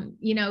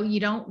you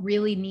don't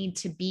really need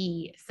to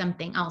be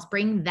something else.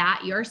 Bring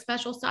your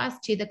special sauce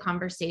to the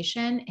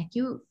conversation, and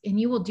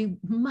you will do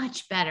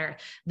much better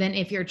than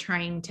if you're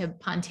trying to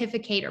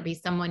pontificate or be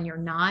someone you're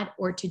not,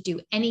 or to do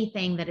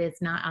anything that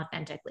is not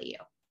authentically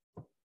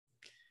you.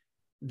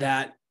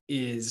 That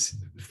is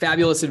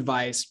fabulous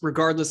advice,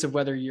 regardless of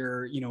whether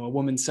you're, a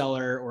woman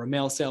seller or a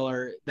male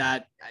seller.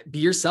 That be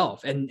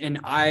yourself. And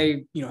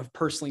I, have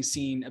personally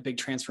seen a big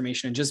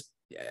transformation in just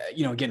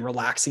again,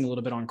 relaxing a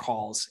little bit on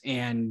calls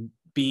and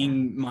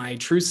being my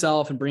true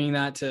self and bringing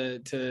that to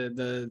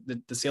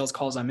the sales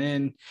calls I'm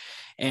in.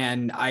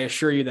 And I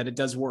assure you that it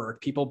does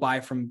work. People buy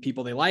from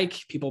people they like.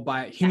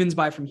 Humans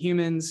buy from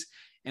humans.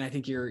 And I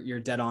think you're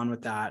dead on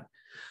with that.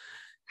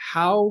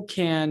 How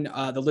can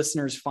the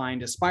listeners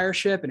find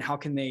Aspireship, and how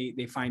can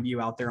they find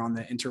you out there on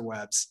the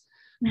interwebs?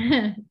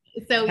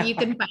 So you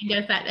can find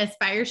us at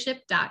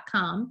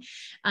aspireship.com.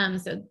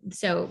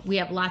 So we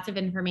have lots of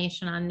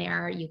information on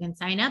there. You can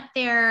sign up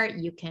there.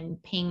 You can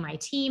ping my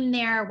team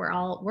there. We're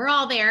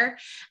all there.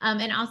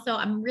 And also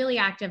I'm really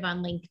active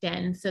on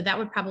LinkedIn. So that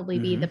would probably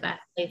be the best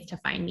place to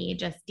find me.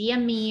 Just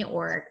DM me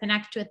or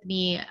connect with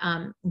me.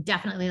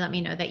 Definitely let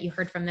me know that you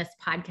heard from this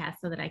podcast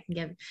so that I can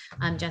give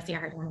Jesse a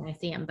hard time when I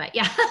see him. But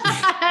yeah,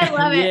 I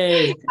love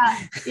it.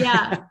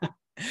 Yeah.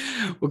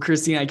 Well,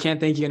 Christine, I can't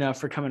thank you enough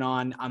for coming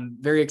on. I'm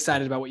very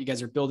excited about what you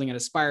guys are building at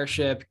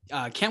Aspireship.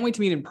 Can't wait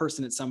to meet in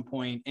person at some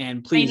point.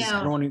 And please,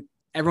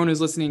 everyone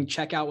who's listening,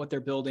 check out what they're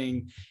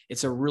building.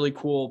 It's a really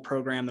cool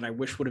program that I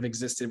wish would have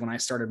existed when I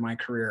started my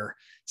career.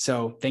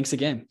 So thanks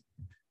again.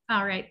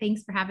 All right.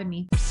 Thanks for having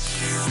me.